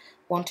card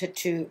wanted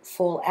to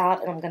fall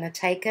out, and I'm going to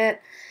take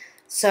it.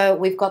 So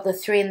we've got the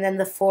 3 and then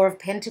the 4 of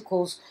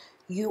Pentacles.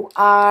 You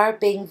are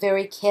being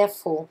very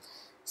careful.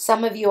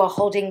 Some of you are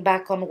holding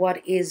back on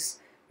what is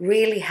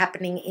really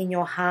happening in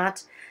your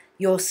heart.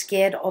 You're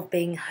scared of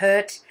being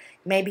hurt.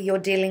 Maybe you're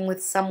dealing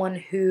with someone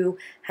who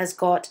has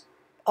got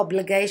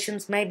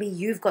obligations. Maybe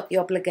you've got the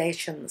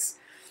obligations.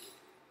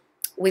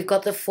 We've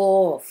got the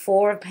 4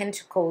 of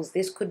Pentacles.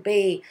 This could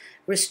be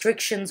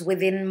restrictions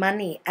within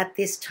money at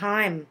this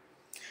time.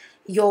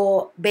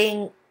 You're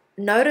being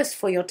noticed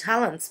for your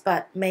talents,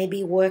 but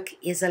maybe work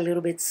is a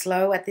little bit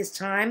slow at this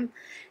time.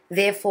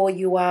 Therefore,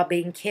 you are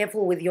being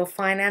careful with your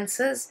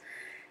finances.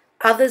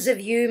 Others of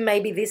you,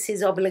 maybe this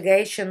is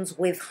obligations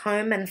with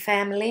home and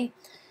family.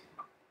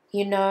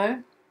 You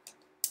know,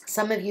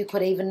 some of you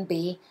could even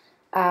be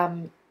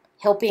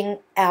helping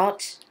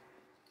out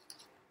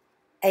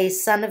a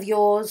son of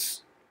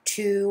yours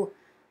to,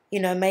 you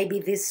know, maybe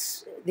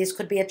this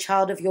could be a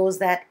child of yours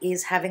that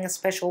is having a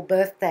special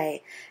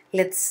birthday,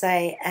 let's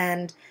say,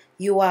 and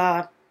you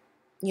are,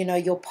 you know,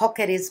 your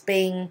pocket is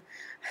being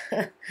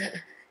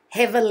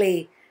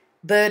heavily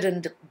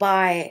burdened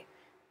by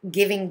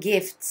giving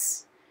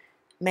gifts.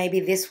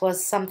 Maybe this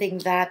was something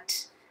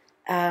that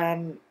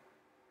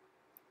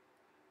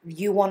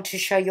you want to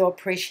show your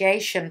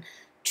appreciation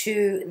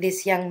to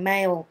this young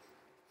male.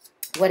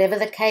 Whatever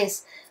the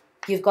case,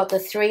 you've got the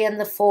 3 and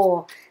the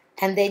 4,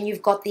 and then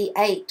you've got the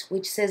 8,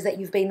 which says that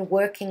you've been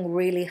working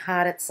really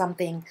hard at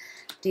something,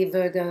 dear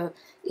Virgo.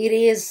 It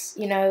is,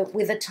 you know,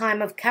 with the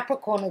time of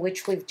Capricorn,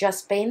 which we've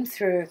just been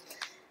through,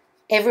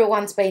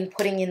 everyone's been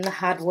putting in the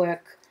hard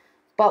work.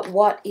 But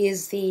what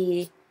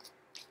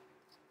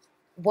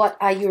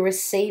are you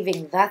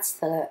receiving? That's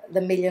the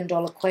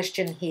million-dollar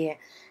question here.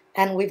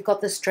 And we've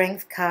got the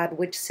Strength card,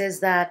 which says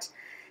that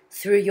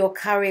through your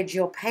courage,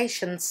 your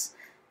patience,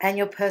 and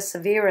your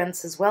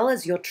perseverance, as well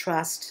as your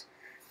trust,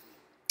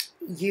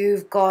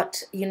 you've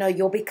got, you know,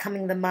 you're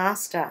becoming the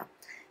master.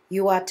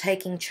 You are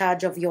taking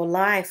charge of your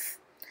life.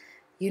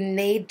 You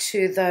need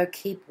to, though,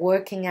 keep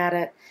working at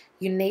it.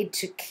 You need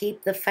to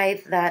keep the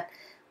faith that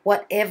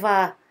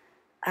whatever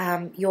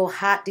your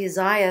heart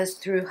desires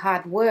through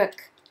hard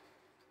work,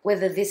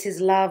 whether this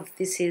is love,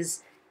 this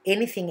is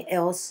anything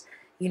else,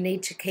 you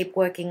need to keep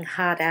working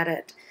hard at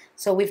it.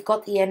 So we've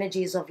got the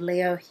energies of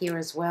Leo here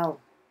as well.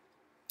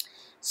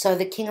 So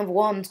the King of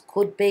Wands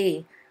could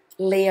be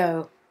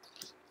Leo.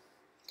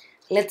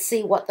 Let's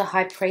see what the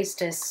High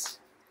Priestess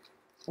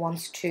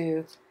wants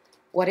to,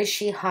 what is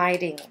she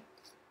hiding?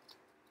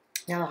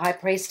 Now the High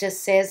Priestess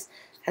says,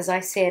 as I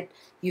said,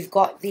 you've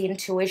got the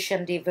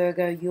intuition, dear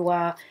Virgo. You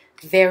are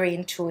very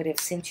intuitive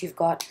since you've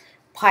got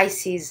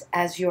Pisces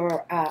as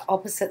your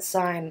opposite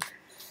sign.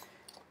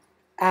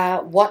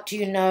 What do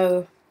you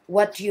know?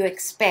 What do you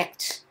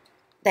expect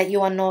that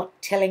you are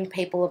not telling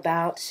people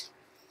about?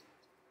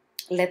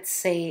 Let's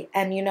see.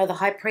 And you know, the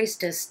High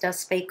Priestess does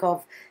speak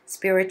of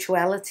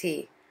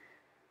spirituality.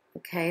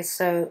 Okay,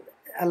 so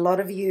a lot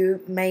of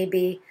you may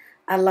be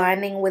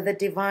aligning with the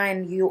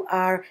divine. You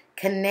are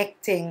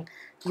connecting.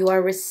 You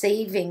are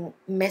receiving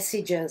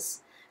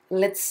messages.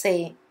 Let's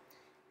see.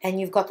 And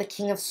you've got the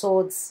King of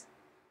Swords.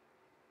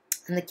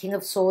 And the King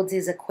of Swords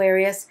is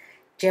Aquarius,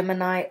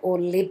 Gemini, or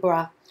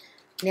Libra.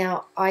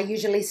 Now, I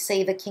usually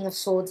see the King of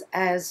Swords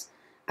as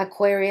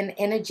Aquarian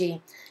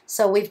energy.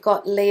 So we've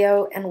got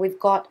Leo and we've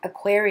got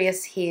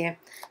Aquarius here,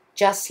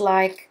 just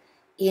like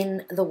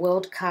in the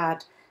World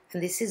card.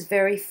 And this is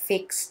very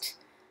fixed,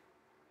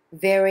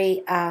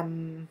 very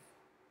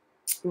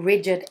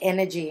rigid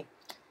energy,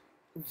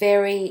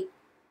 very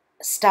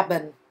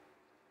stubborn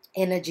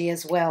energy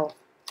as well.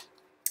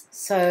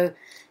 So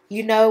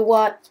you know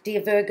what,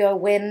 dear Virgo,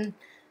 when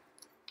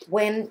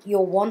you're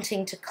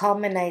wanting to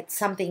culminate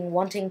something,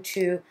 wanting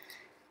to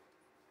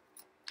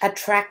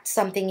attract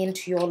something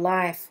into your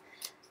life,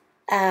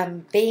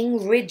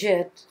 being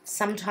rigid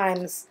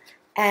sometimes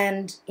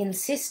and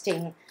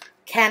insisting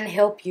can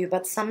help you,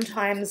 but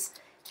sometimes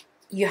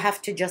you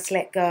have to just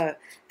let go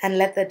and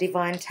let the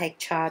divine take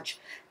charge.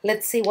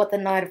 Let's see what the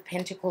Knight of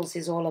Pentacles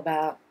is all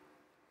about.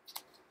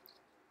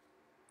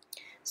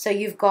 So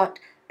you've got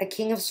a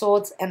King of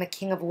Swords and a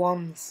King of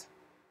Wands.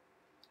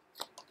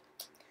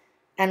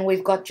 And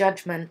we've got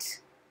Judgment.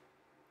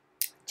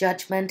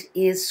 Judgment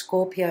is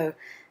Scorpio.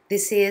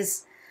 This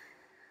is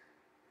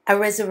a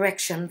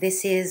resurrection.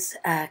 This is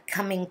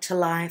coming to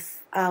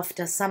life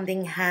after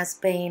something has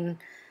been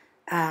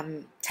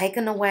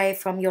taken away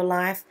from your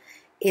life.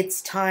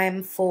 It's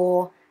time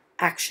for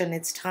action.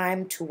 It's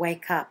time to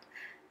wake up.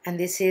 And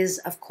this is,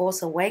 of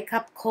course, a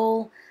wake-up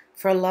call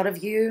for a lot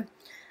of you.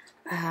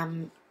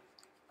 And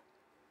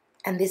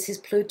this is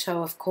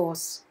Pluto, of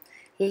course.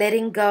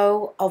 Letting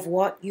go of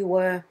what you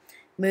were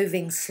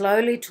moving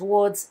slowly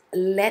towards.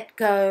 Let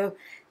go.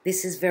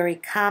 This is very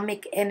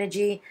karmic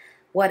energy.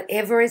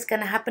 Whatever is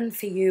going to happen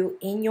for you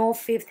in your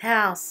 5th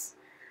house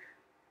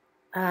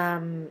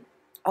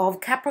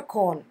of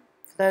Capricorn,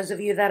 for those of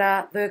you that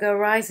are Virgo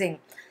rising,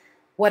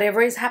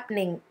 whatever is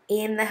happening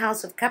in the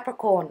house of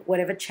Capricorn,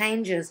 whatever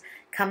changes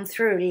come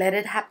through, let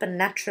it happen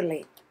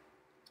naturally.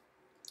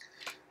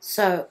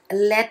 So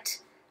let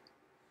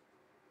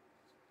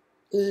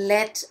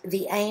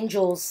the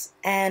angels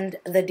and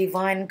the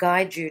divine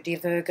guide you, dear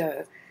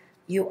Virgo.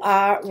 You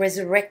are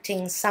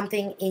resurrecting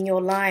something in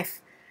your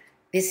life.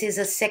 This is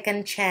a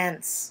second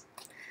chance.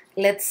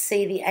 Let's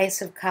see the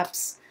Ace of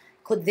Cups.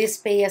 Could this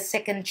be a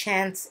second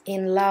chance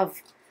in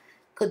love?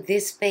 Could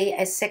this be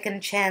a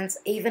second chance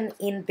even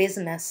in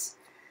business?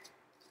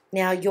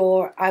 Now,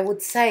 I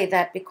would say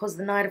that because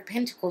the Knight of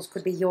Pentacles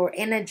could be your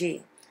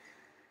energy,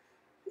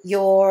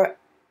 your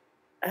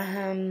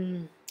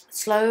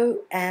slow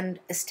and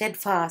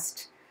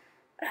steadfast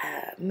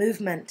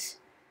movement,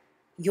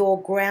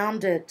 your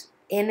grounded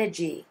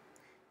energy,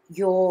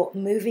 your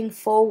moving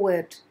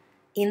forward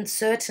in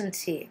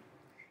certainty,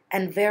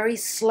 and very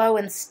slow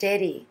and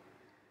steady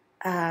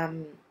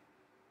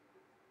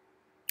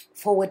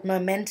forward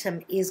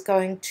momentum is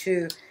going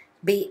to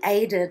be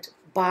aided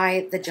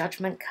by the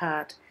Judgment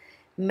card.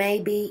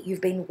 Maybe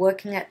you've been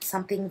working at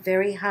something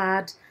very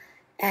hard,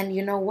 and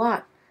you know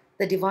what?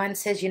 The divine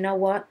says, you know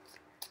what?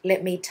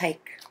 Let me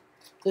take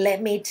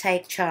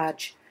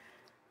charge.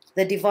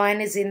 The divine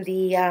is in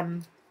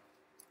the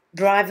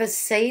driver's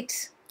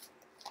seat,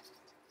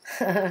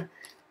 and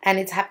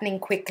it's happening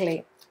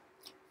quickly.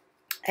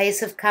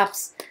 Ace of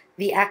Cups,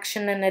 the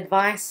action and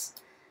advice.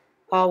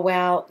 Oh,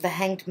 wow, the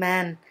Hanged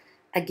Man.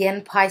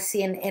 Again,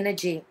 Piscean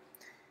energy.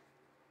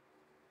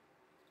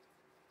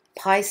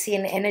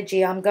 Piscean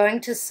energy. I'm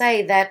going to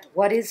say that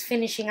what is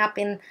finishing up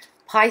in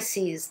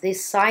Pisces,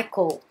 this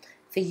cycle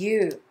for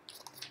you,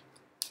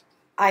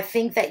 I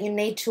think that you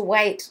need to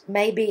wait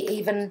maybe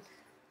even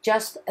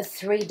just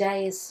 3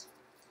 days.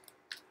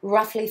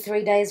 Roughly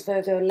 3 days,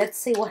 Virgo. Let's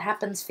see what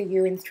happens for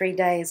you in 3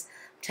 days.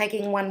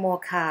 Taking one more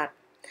card.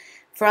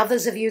 For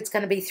others of you, it's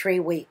going to be 3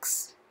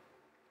 weeks.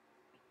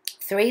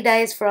 3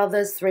 days for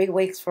others, 3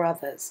 weeks for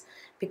others.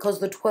 Because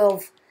the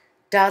 12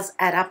 does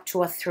add up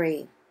to a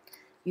 3.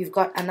 You've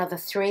got another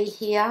 3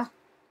 here.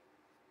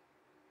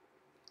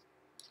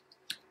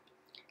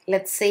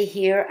 Let's see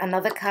here,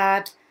 another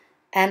card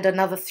and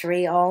another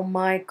 3. Oh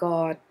my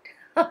God.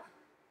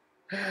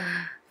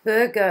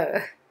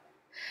 Virgo.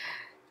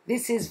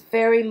 This is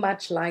very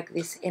much like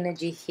this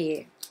energy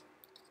here.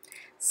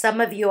 Some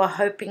of you are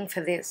hoping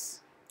for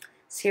this.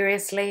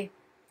 Seriously,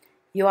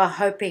 you are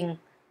hoping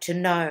to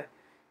know.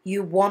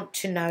 You want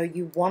to know.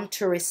 You want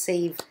to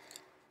receive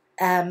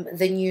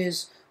the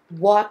news.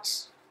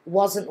 What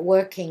wasn't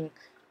working?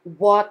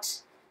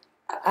 What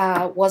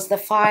was the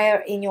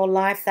fire in your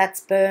life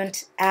that's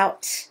burnt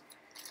out?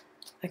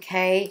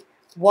 Okay,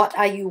 what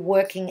are you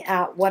working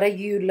out? What are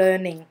you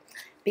learning?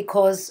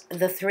 Because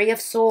the 3 of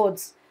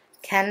Swords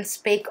can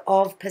speak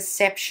of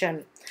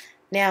perception.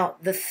 Now,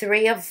 the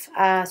 3 of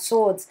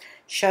Swords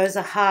shows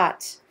a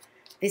heart.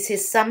 This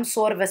is some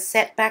sort of a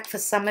setback for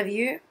some of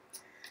you.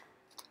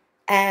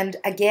 And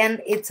again,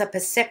 it's a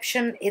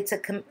perception, it's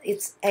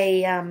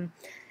a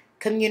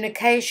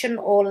communication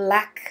or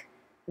lack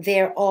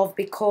thereof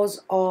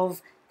because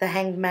of the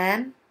Hanged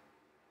Man.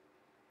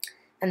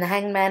 And the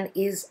Hanged Man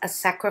is a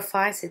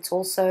sacrifice. It's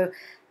also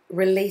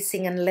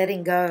releasing and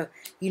letting go.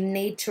 You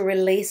need to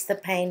release the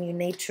pain. You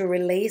need to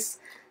release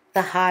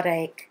the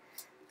heartache.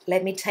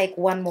 Let me take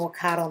one more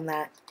card on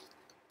that.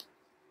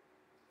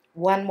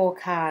 One more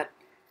card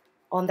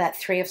on that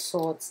 3 of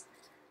Swords.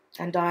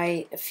 And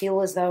I feel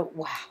as though,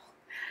 wow.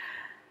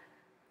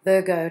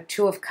 Virgo,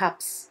 2 of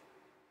Cups.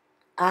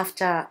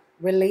 After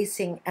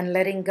releasing and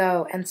letting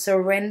go and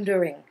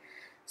surrendering,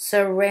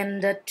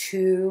 surrender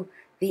to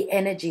the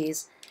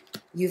energies,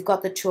 you've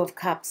got the 2 of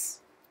Cups.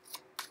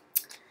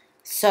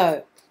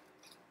 So,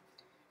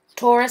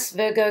 Taurus,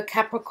 Virgo,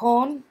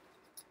 Capricorn.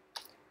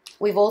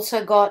 We've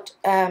also got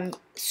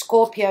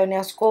Scorpio.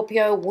 Now,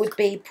 Scorpio would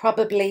be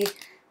probably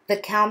the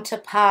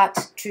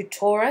counterpart to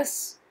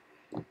Taurus.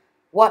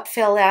 What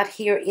fell out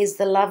here is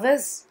the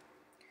Lovers.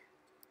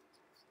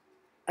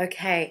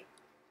 Okay.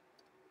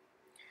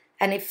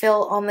 And it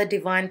fell on the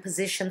divine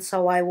position,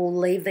 so I will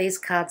leave these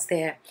cards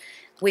there.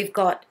 We've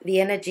got the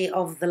energy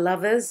of the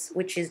Lovers,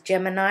 which is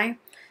Gemini.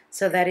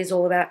 So that is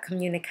all about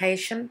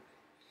communication.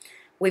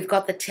 We've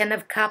got the Ten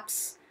of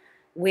Cups,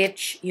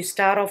 which you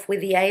start off with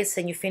the Ace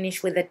and you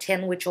finish with a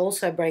 10, which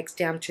also breaks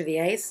down to the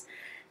Ace.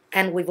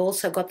 And we've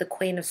also got the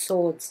Queen of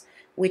Swords,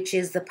 which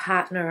is the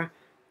partner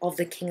of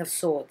the King of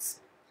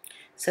Swords.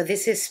 So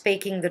this is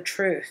speaking the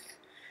truth.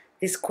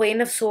 This Queen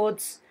of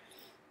Swords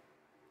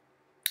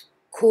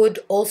could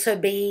also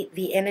be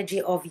the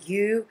energy of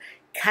you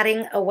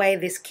cutting away.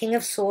 This King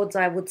of Swords,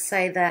 I would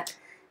say that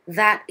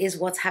that is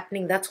what's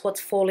happening. That's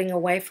what's falling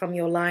away from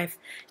your life.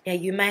 Now,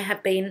 you may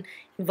have been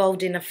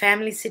involved in a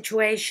family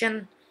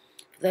situation.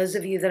 For those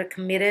of you that are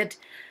committed,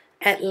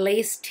 at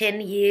least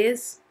 10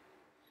 years.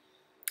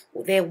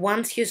 There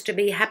once used to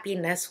be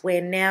happiness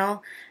where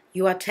now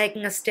you are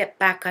taking a step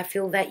back. I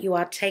feel that you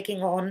are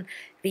taking on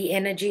the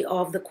energy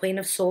of the Queen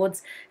of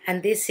Swords.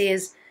 And this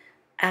is,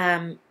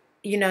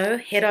 you know,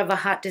 head over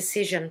heart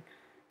decision.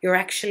 You're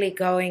actually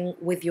going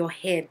with your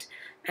head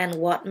and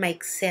what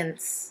makes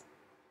sense.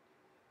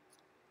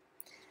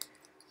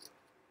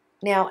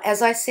 Now,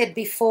 as I said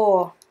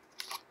before,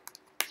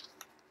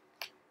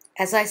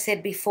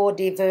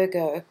 dear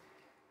Virgo,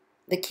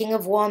 the King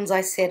of Wands,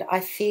 I said, I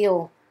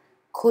feel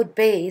could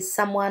be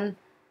someone,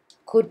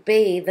 could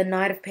be the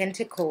Knight of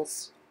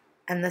Pentacles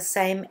and the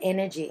same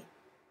energy.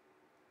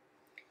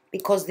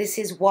 Because this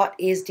is what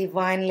is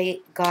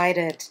divinely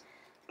guided.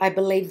 I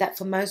believe that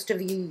for most of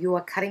you, you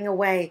are cutting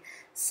away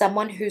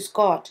someone who's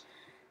got,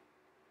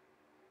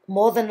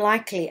 more than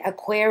likely,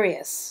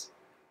 Aquarius.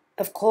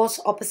 Of course,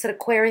 opposite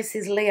Aquarius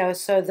is Leo.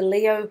 So the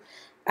Leo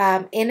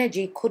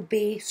energy could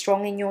be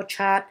strong in your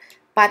chart,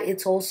 but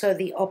it's also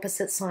the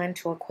opposite sign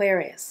to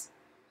Aquarius.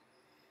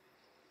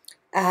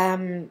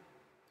 And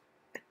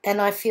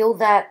I feel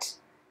that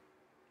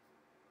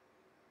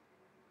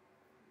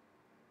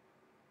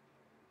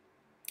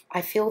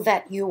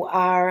you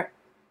are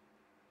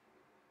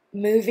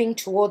moving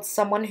towards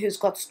someone who's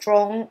got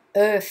strong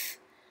earth.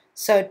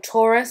 So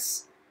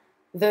Taurus,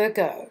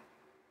 Virgo,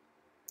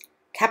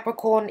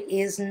 Capricorn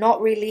is not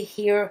really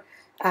here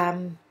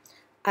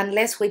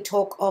unless we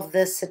talk of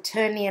the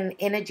Saturnian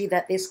energy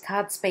that this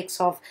card speaks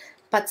of.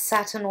 But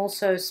Saturn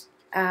also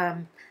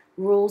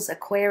rules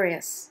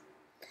Aquarius.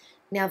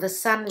 Now, the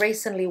Sun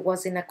recently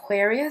was in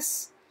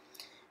Aquarius.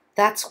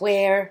 That's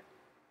where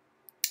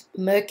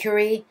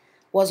Mercury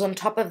was on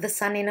top of the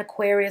Sun in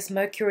Aquarius.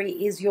 Mercury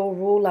is your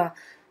ruler.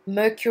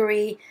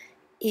 Mercury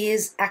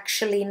is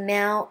actually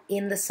now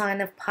in the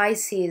sign of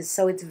Pisces.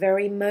 So it's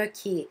very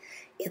murky.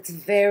 It's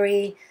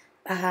very,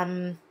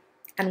 and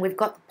we've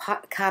got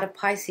the card of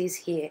Pisces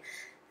here.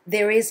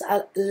 There is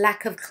a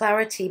lack of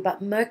clarity,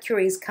 but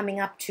Mercury is coming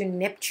up to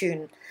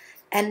Neptune.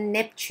 And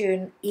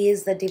Neptune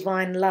is the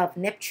divine love.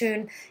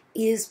 Neptune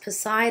is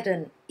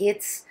Poseidon.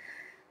 It's,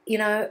 you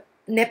know,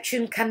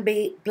 Neptune can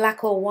be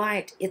black or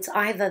white. It's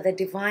either the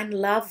divine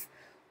love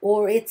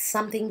or it's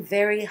something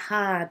very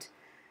hard,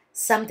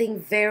 something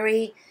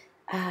very,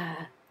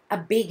 a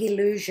big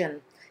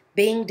illusion,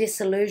 being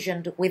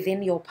disillusioned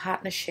within your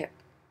partnership.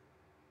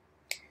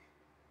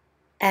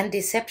 And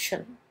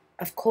deception,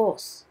 of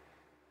course.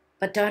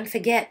 But don't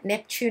forget,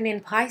 Neptune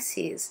in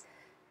Pisces,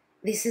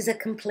 this is a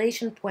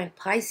completion point.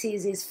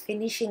 Pisces is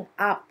finishing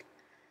up,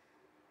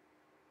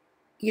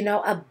 you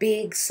know, a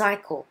big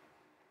cycle.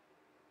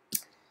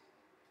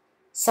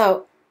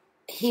 So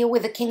here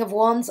with the King of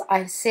Wands,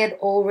 I said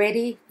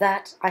already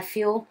that I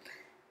feel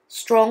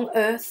strong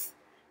earth.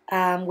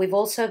 We've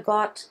also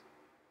got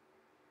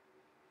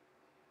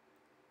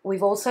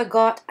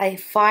a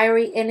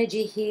fiery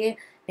energy here.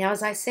 Now,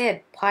 as I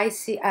said,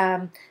 Pisces,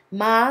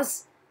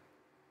 Mars,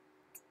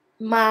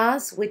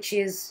 which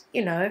is,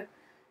 you know,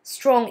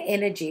 strong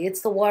energy.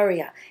 It's the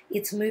warrior.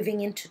 It's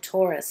moving into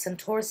Taurus, and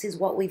Taurus is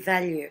what we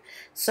value.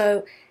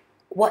 So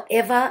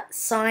whatever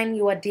sign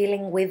you are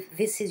dealing with,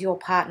 this is your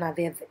partner.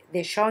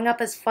 They're showing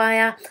up as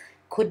fire.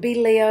 Could be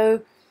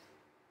Leo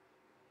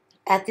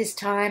at this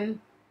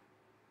time.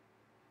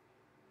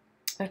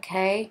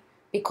 Okay,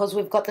 because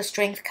we've got the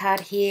Strength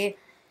card here,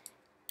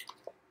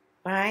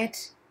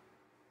 right?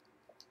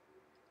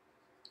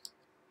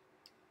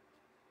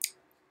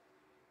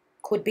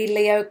 Could be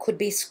Leo, could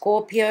be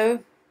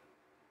Scorpio.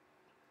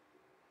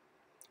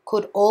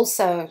 Could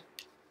also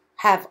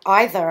have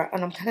either,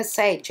 and I'm going to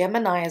say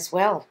Gemini as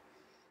well,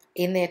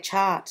 in their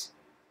chart.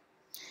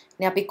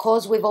 Now,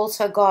 because we've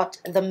also got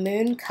the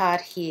Moon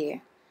card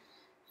here,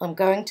 I'm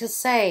going to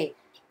say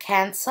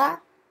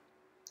Cancer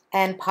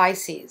and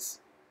Pisces,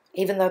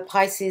 even though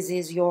Pisces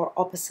is your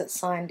opposite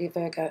sign, dear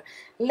Virgo.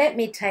 Let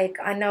me take,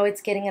 I know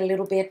it's getting a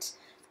little bit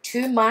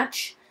too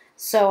much,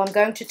 so I'm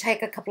going to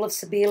take a couple of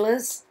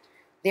Sibillas.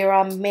 There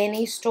are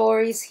many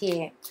stories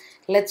here.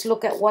 Let's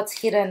look at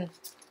what's hidden.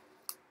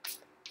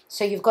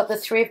 So you've got the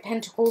Three of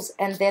Pentacles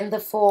and then the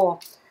Four.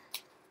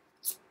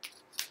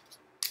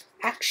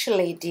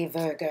 Actually, dear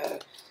Virgo,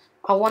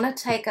 I want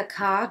to take a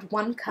card,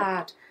 one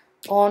card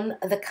on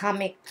the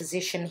karmic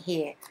position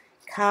here.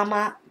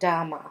 Karma,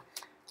 Dharma.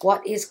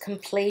 What is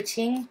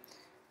completing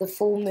the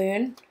full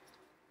moon?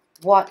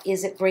 What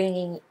is it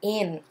bringing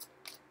in?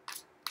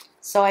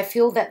 So I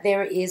feel that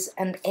there is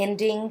an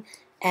ending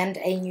and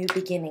a new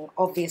beginning,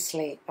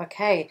 obviously.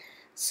 Okay,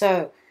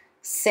 so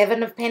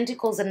Seven of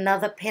Pentacles,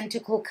 another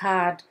Pentacle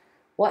card.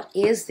 What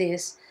is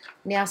this?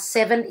 Now,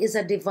 7 is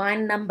a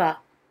divine number.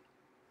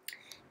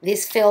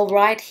 This fell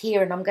right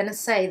here, and I'm going to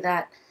say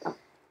that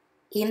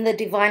in the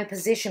divine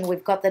position,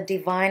 we've got the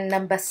divine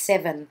number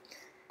 7.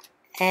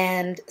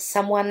 And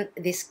someone,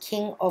 this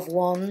King of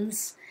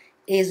Wands,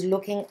 is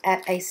looking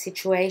at a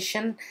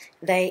situation.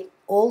 They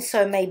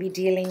also may be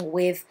dealing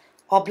with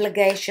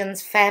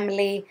obligations,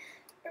 family,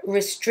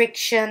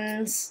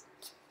 restrictions.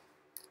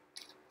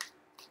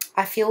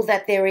 I feel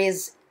that there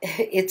is,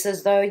 it's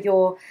as though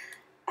you're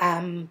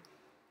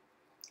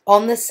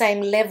on the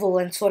same level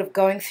and sort of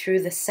going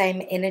through the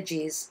same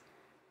energies.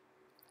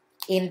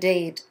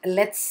 Indeed.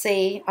 Let's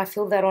see. I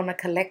feel that on a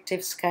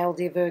collective scale,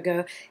 dear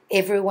Virgo,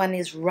 everyone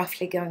is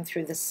roughly going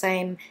through the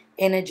same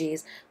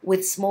energies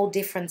with small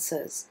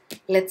differences.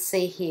 Let's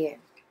see here.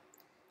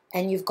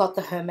 And you've got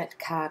the Hermit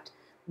card.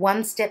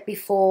 One step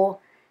before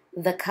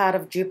the card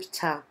of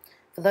Jupiter.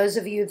 For those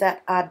of you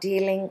that are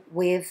dealing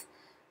with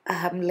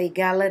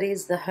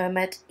legalities, the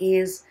Hermit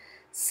is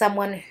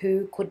someone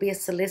who could be a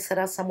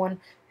solicitor, someone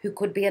who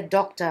could be a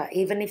doctor,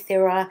 even if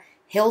there are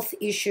health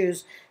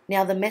issues.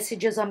 Now, the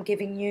messages I'm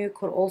giving you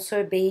could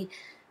also be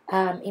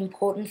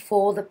important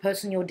for the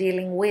person you're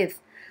dealing with.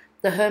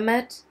 The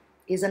Hermit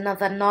is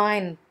another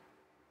 9.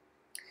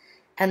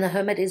 And the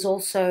Hermit is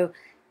also,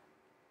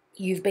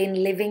 you've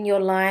been living your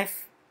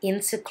life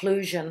in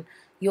seclusion.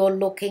 You're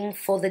looking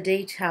for the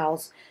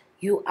details.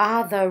 You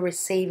are, though,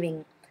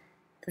 receiving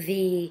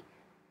the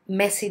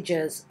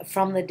messages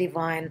from the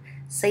divine.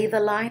 See the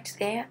light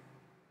there?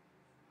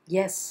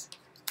 Yes,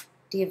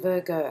 dear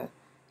Virgo,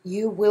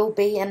 you will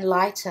be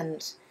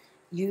enlightened.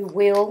 You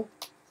will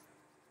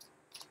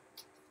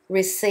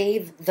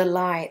receive the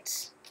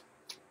light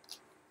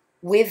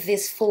with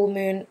this full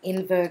moon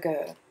in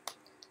Virgo.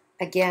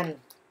 Again,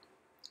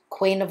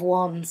 Queen of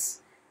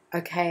Wands.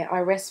 Okay, I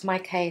rest my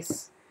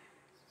case.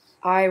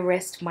 I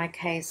rest my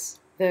case,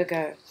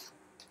 Virgo.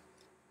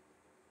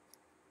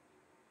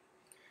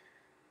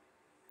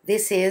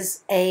 This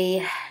is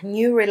a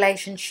new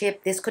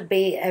relationship. This could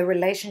be a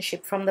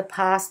relationship from the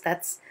past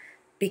that's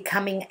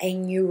becoming a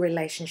new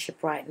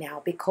relationship right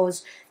now,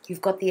 because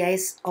you've got the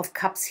Ace of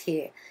Cups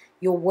here.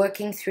 You're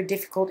working through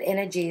difficult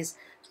energies,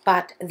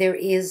 but there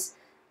is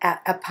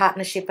a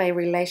partnership, a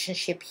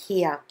relationship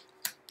here.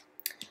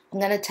 I'm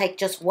going to take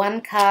just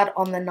one card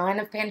on the 9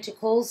 of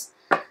Pentacles.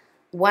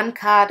 One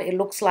card, it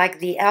looks like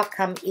the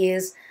outcome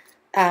is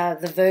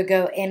the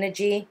Virgo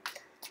energy.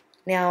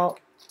 Now,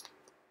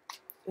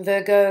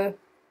 Virgo,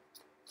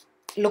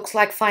 looks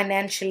like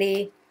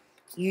financially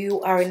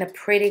you are in a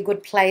pretty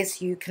good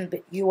place.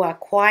 You are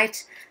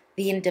quite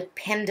the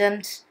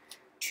independent.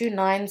 2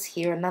 9s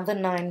here, another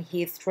 9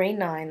 here, 3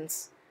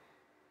 9s.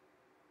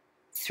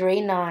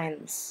 3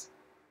 9s.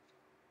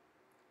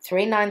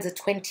 3 9s are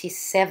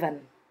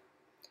 27.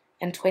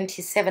 And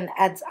 27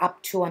 adds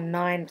up to a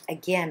 9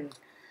 again.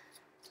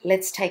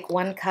 Let's take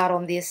one card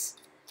on this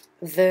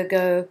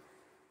Virgo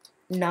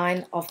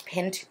 9 of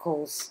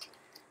Pentacles.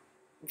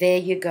 There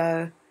you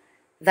go.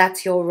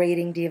 That's your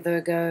reading, dear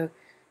Virgo.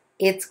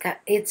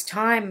 It's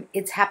time.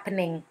 It's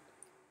happening.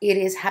 It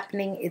is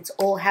happening. It's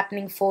all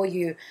happening for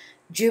you.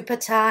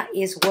 Jupiter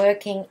is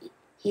working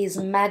his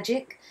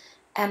magic.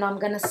 And I'm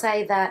going to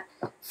say that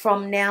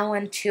from now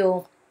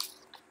until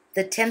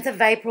the 10th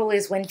of April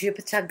is when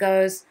Jupiter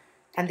goes,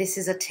 and this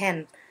is a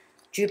 10.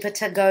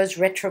 Jupiter goes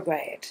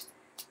retrograde.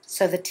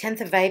 So the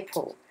 10th of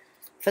April.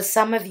 For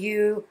some of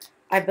you,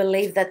 I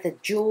believe that the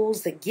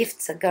jewels, the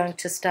gifts are going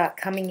to start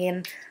coming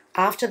in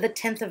after the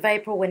 10th of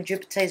April when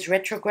Jupiter is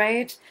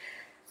retrograde.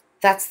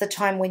 That's the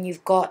time when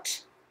you've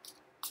got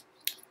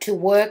to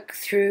work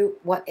through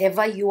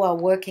whatever you are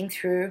working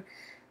through.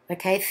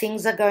 Okay,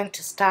 things are going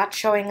to start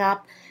showing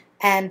up,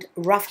 and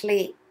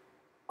roughly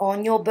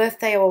on your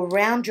birthday or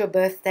around your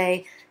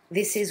birthday,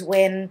 this is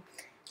when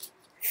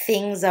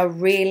things are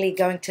really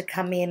going to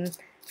come in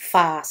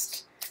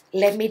fast.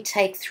 Let me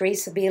take 3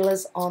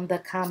 Sibillas on the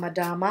Karma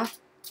Dharma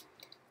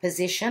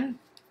position.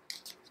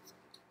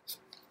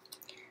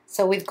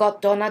 So we've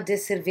got Donna di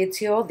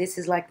Servizio. This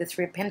is like the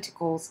 3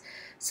 Pentacles.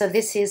 So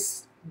this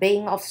is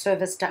being of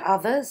service to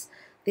others.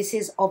 This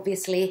is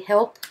obviously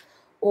help,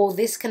 or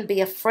this can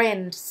be a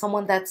friend,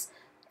 someone that's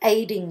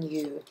aiding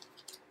you.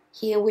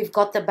 Here we've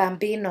got the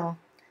Bambino,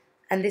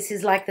 and this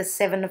is like the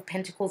 7 of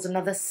Pentacles,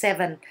 another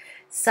 7.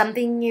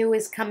 Something new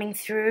is coming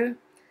through.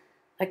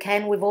 Okay,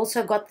 and we've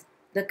also got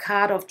the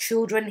card of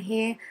children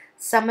here.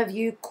 Some of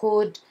you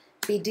could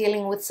be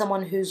dealing with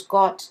someone who's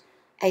got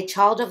a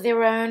child of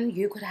their own.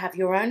 You could have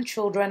your own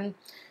children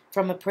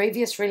from a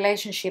previous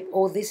relationship,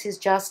 or this is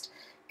just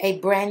a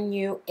brand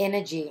new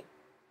energy.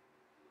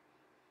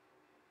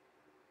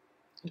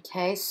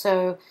 Okay,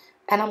 so,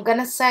 and I'm going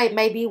to say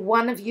maybe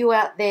one of you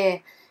out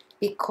there,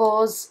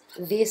 because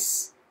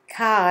this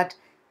card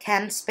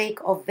can speak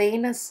of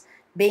Venus,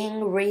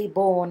 being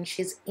reborn.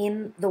 She's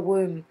in the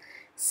womb.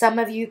 Some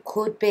of you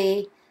could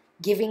be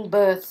giving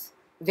birth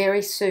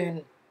very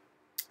soon.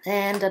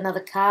 And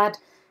another card,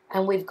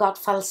 and we've got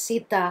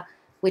falsita,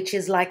 which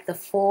is like the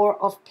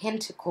Four of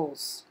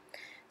Pentacles.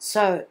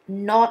 So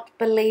not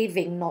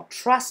believing, not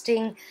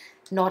trusting,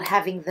 not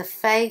having the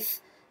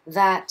faith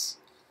that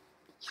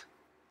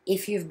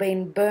if you've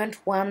been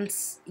burnt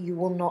once, you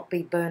will not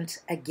be burnt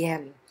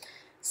again.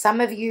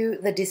 Some of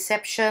you, the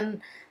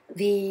deception,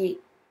 the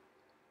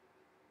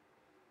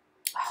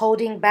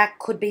holding back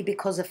could be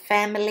because of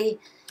family,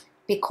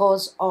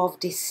 because of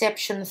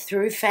deception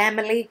through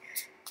family.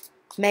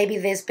 Maybe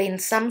there's been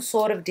some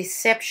sort of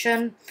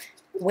deception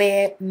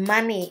where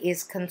money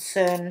is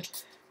concerned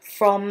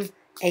from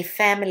a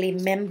family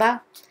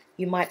member.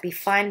 You might be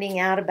finding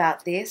out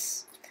about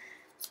this.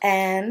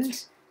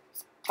 And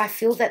I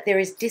feel that there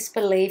is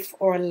disbelief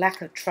or a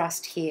lack of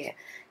trust here.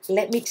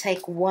 Let me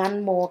take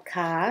one more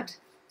card.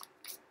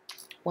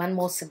 One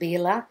more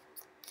Sibilla.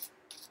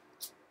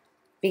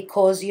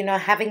 Because, you know,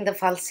 having the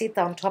falsita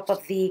on top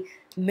of the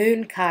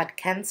moon card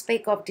can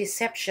speak of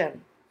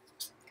deception.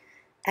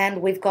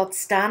 And we've got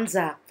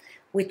stanza,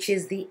 which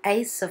is the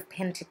Ace of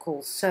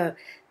Pentacles. So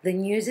the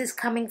news is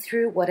coming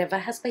through. Whatever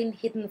has been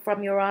hidden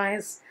from your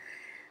eyes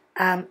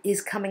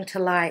is coming to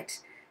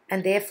light.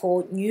 And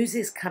therefore, news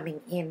is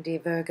coming in, dear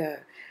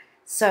Virgo.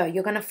 So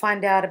you're going to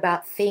find out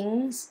about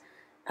things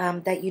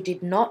that you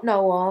did not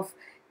know of.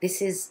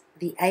 This is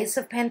the Ace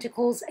of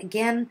Pentacles.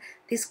 Again,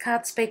 this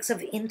card speaks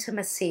of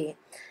intimacy.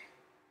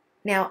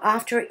 Now,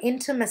 after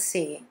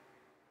intimacy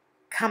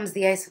comes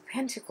the Ace of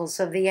Pentacles.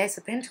 So the Ace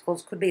of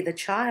Pentacles could be the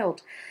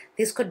child.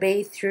 This could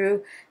be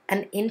through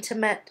an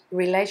intimate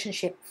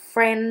relationship,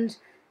 friend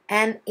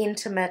and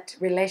intimate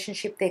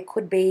relationship. There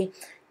could be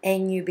a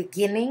new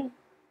beginning.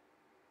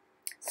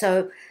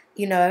 So,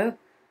 you know,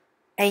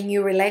 a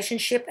new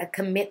relationship, a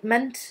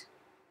commitment.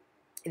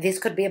 This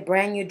could be a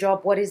brand new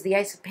job. What is the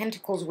Ace of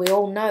Pentacles? We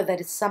all know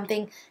that it's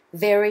something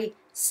very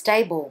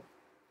stable.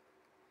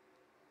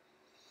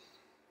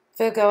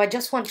 Virgo, I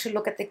just want to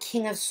look at the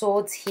King of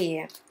Swords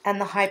here and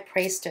the High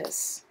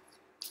Priestess.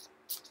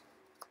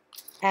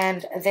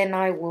 And then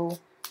I will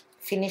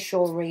finish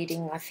your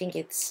reading. I think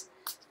it's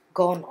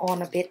gone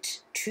on a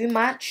bit too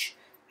much.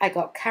 I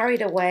got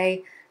carried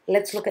away.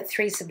 Let's look at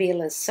 3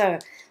 Sibillas. So,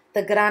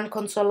 the Gran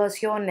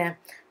Consolazione,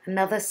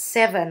 another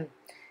 7.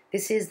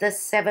 This is the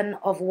 7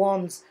 of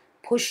Wands,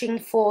 pushing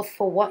forth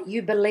for what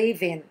you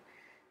believe in.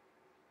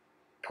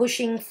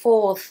 Pushing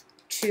forth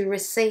to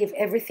receive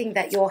everything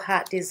that your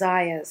heart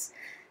desires.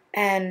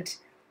 And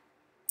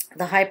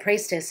the High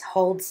Priestess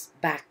holds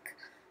back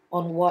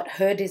on what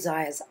her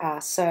desires are.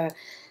 So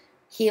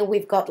here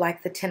we've got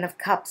like the 10 of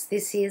Cups.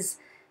 This is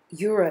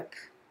Europe.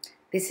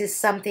 This is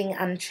something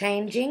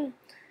unchanging.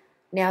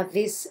 Now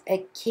this,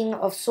 a King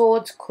of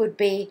Swords could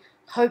be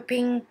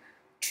hoping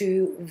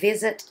to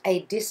visit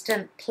a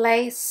distant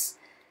place.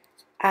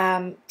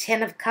 10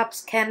 of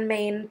Cups can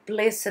mean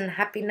bliss and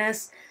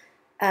happiness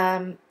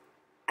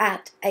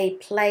at a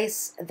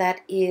place that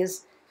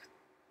is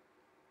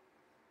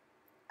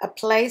a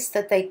place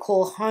that they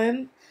call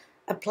home,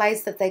 a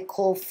place that they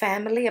call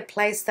family, a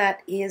place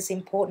that is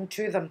important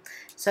to them.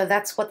 So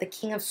that's what the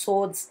King of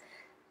Swords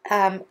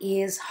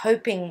is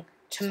hoping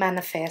to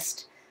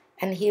manifest.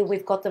 And here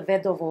we've got the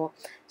Vedovo.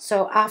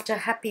 So after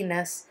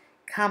happiness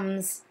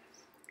comes,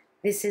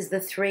 this is the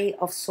 3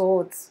 of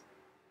Swords.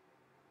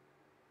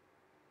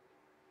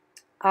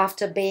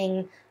 After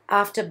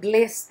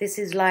bliss, this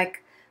is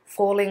like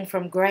falling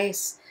from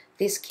grace.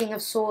 This King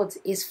of Swords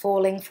is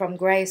falling from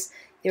grace.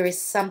 There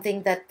is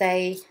something that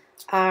they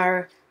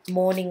are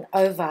mourning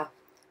over.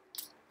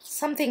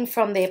 Something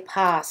from their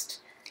past.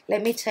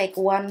 Let me take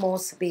one more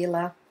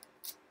Sibilla.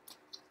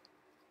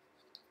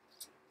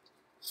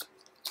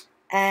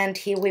 And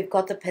here we've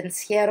got the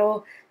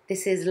Pensiero.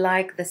 This is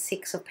like the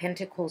 6 of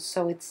Pentacles.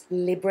 So it's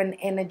Libran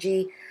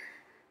energy.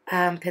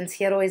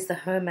 Pensiero is the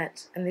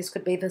Hermit. And this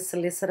could be the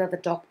solicitor, the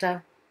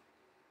doctor.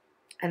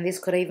 And this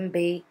could even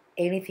be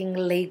anything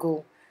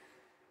legal.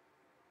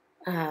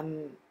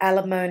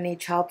 Alimony,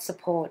 child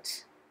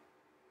support.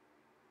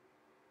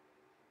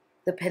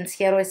 The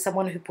Pensiero is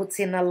someone who puts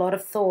in a lot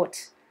of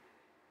thought.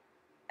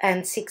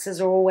 And 6s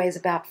are always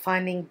about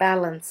finding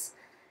balance.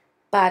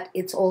 But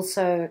it's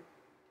also,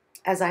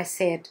 as I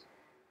said,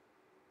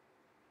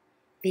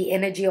 the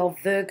energy of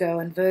Virgo.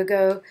 And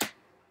Virgo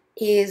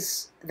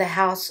is the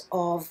house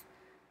of,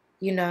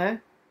 you know,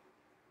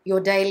 your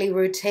daily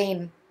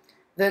routine.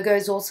 Virgo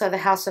is also the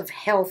house of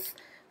health.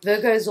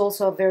 Virgo is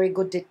also a very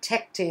good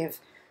detective.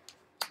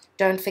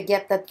 Don't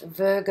forget that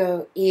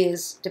Virgo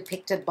is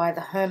depicted by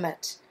the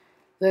Hermit.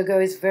 Virgo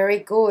is very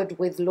good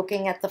with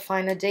looking at the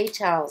finer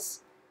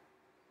details.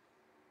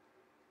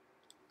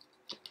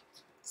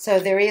 So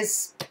there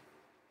is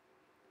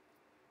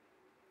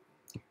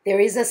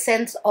a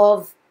sense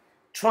of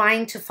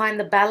trying to find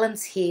the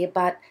balance here,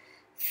 but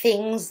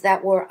things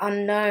that were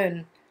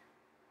unknown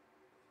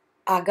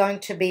are going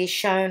to be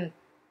shown.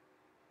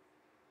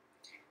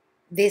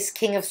 This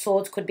King of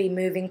Swords could be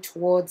moving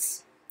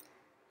towards,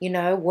 you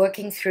know,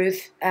 working through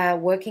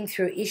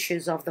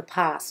issues of the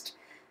past.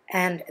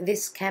 And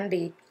this can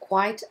be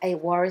quite a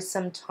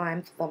worrisome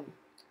time for them.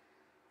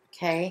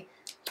 Okay,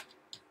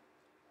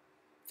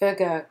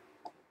 Virgo,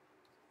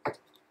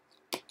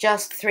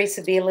 just 3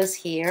 Sibillas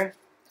here.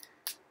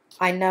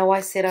 I know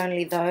I said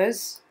only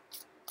those.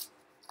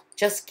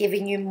 Just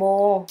giving you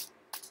more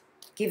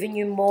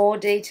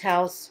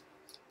details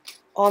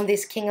on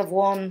this King of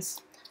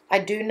Wands. I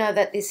do know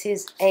that this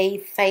is a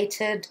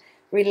fated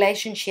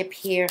relationship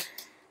here,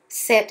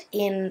 set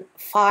in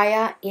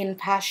fire, in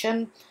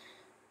passion,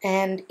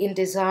 and in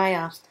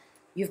desire.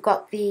 You've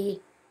got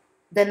the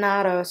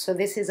Denaro, so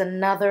this is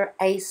another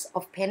Ace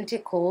of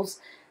Pentacles,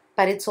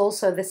 but it's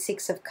also the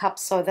 6 of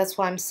Cups, so that's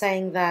why I'm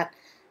saying that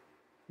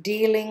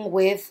dealing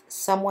with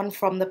someone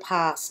from the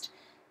past.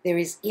 There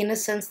is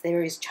innocence,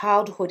 there is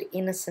childhood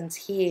innocence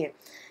here,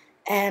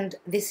 and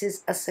this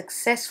is a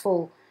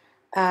successful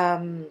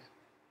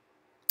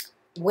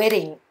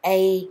wedding,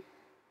 a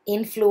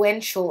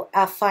influential,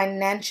 a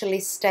financially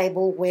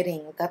stable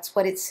wedding. That's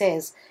what it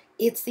says.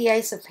 It's the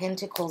Ace of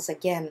Pentacles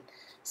again.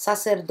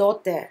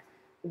 Sacerdote,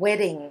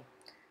 wedding.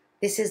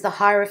 This is the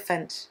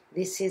Hierophant.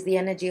 This is the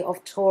energy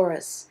of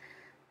Taurus.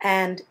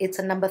 And it's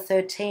a number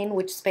 13,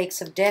 which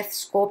speaks of death,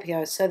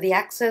 Scorpio. So the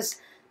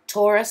axis,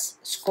 Taurus,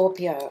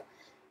 Scorpio.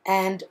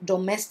 And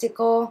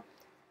domestico,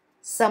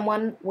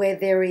 someone where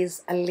there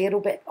is a little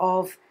bit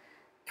of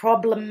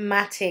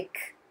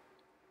problematic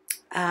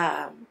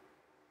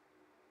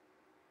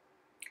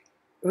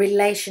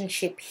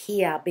relationship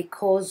here,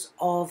 because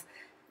of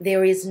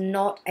there is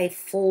not a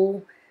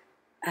full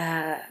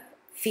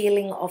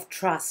feeling of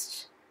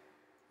trust.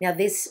 Now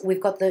this,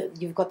 you've got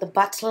the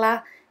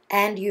butler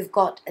and you've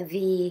got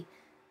the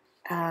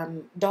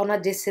donna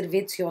di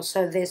servizio.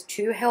 So there's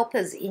 2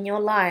 helpers in your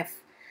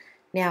life.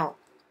 Now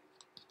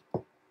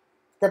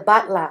the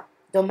butler,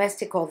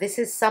 domestico, this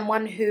is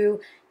someone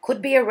who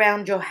could be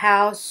around your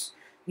house,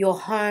 your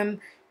home.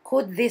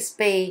 Could this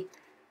be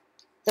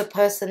the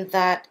person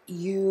that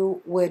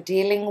you were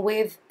dealing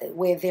with,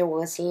 where there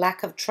was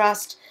lack of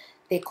trust?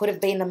 There could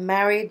have been a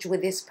marriage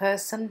with this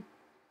person.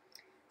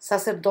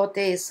 Sacerdote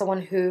is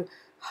someone who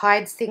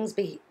hides things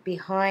beneath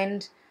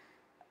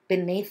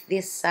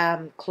this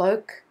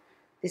cloak.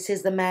 This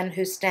is the man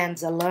who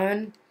stands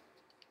alone.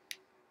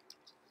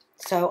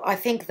 So I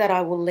think that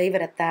I will leave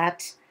it at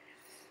that.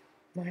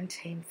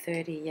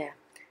 1930, yeah.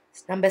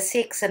 Number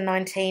 6 and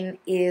 19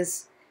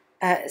 is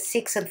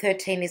 6 and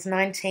 13 is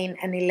 19,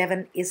 and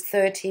 11 is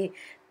 30.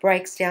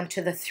 Breaks down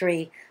to the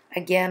 3.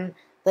 Again,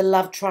 the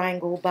love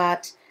triangle,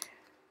 but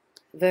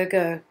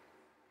Virgo,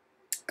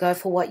 go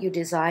for what you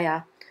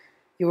desire.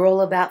 You're all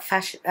about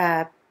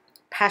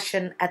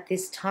passion at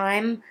this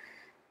time,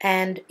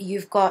 and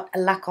you've got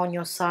luck on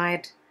your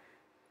side.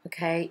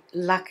 Okay,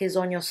 luck is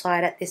on your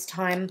side at this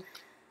time.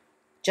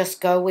 Just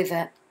go with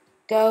it.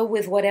 Go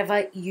with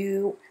whatever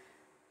you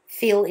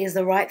feel is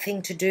the right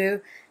thing to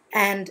do,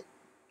 and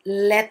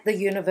let the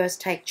universe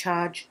take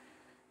charge.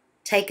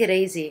 Take it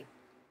easy.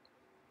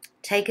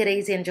 Take it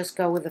easy and just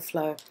go with the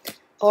flow.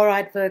 All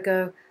right,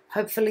 Virgo.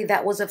 Hopefully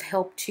that was of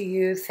help to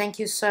you. Thank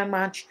you so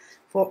much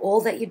for all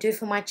that you do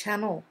for my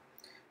channel.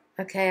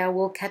 Okay, I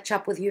will catch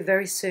up with you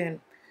very soon.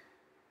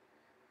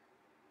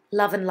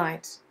 Love and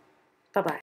light. Bye-bye.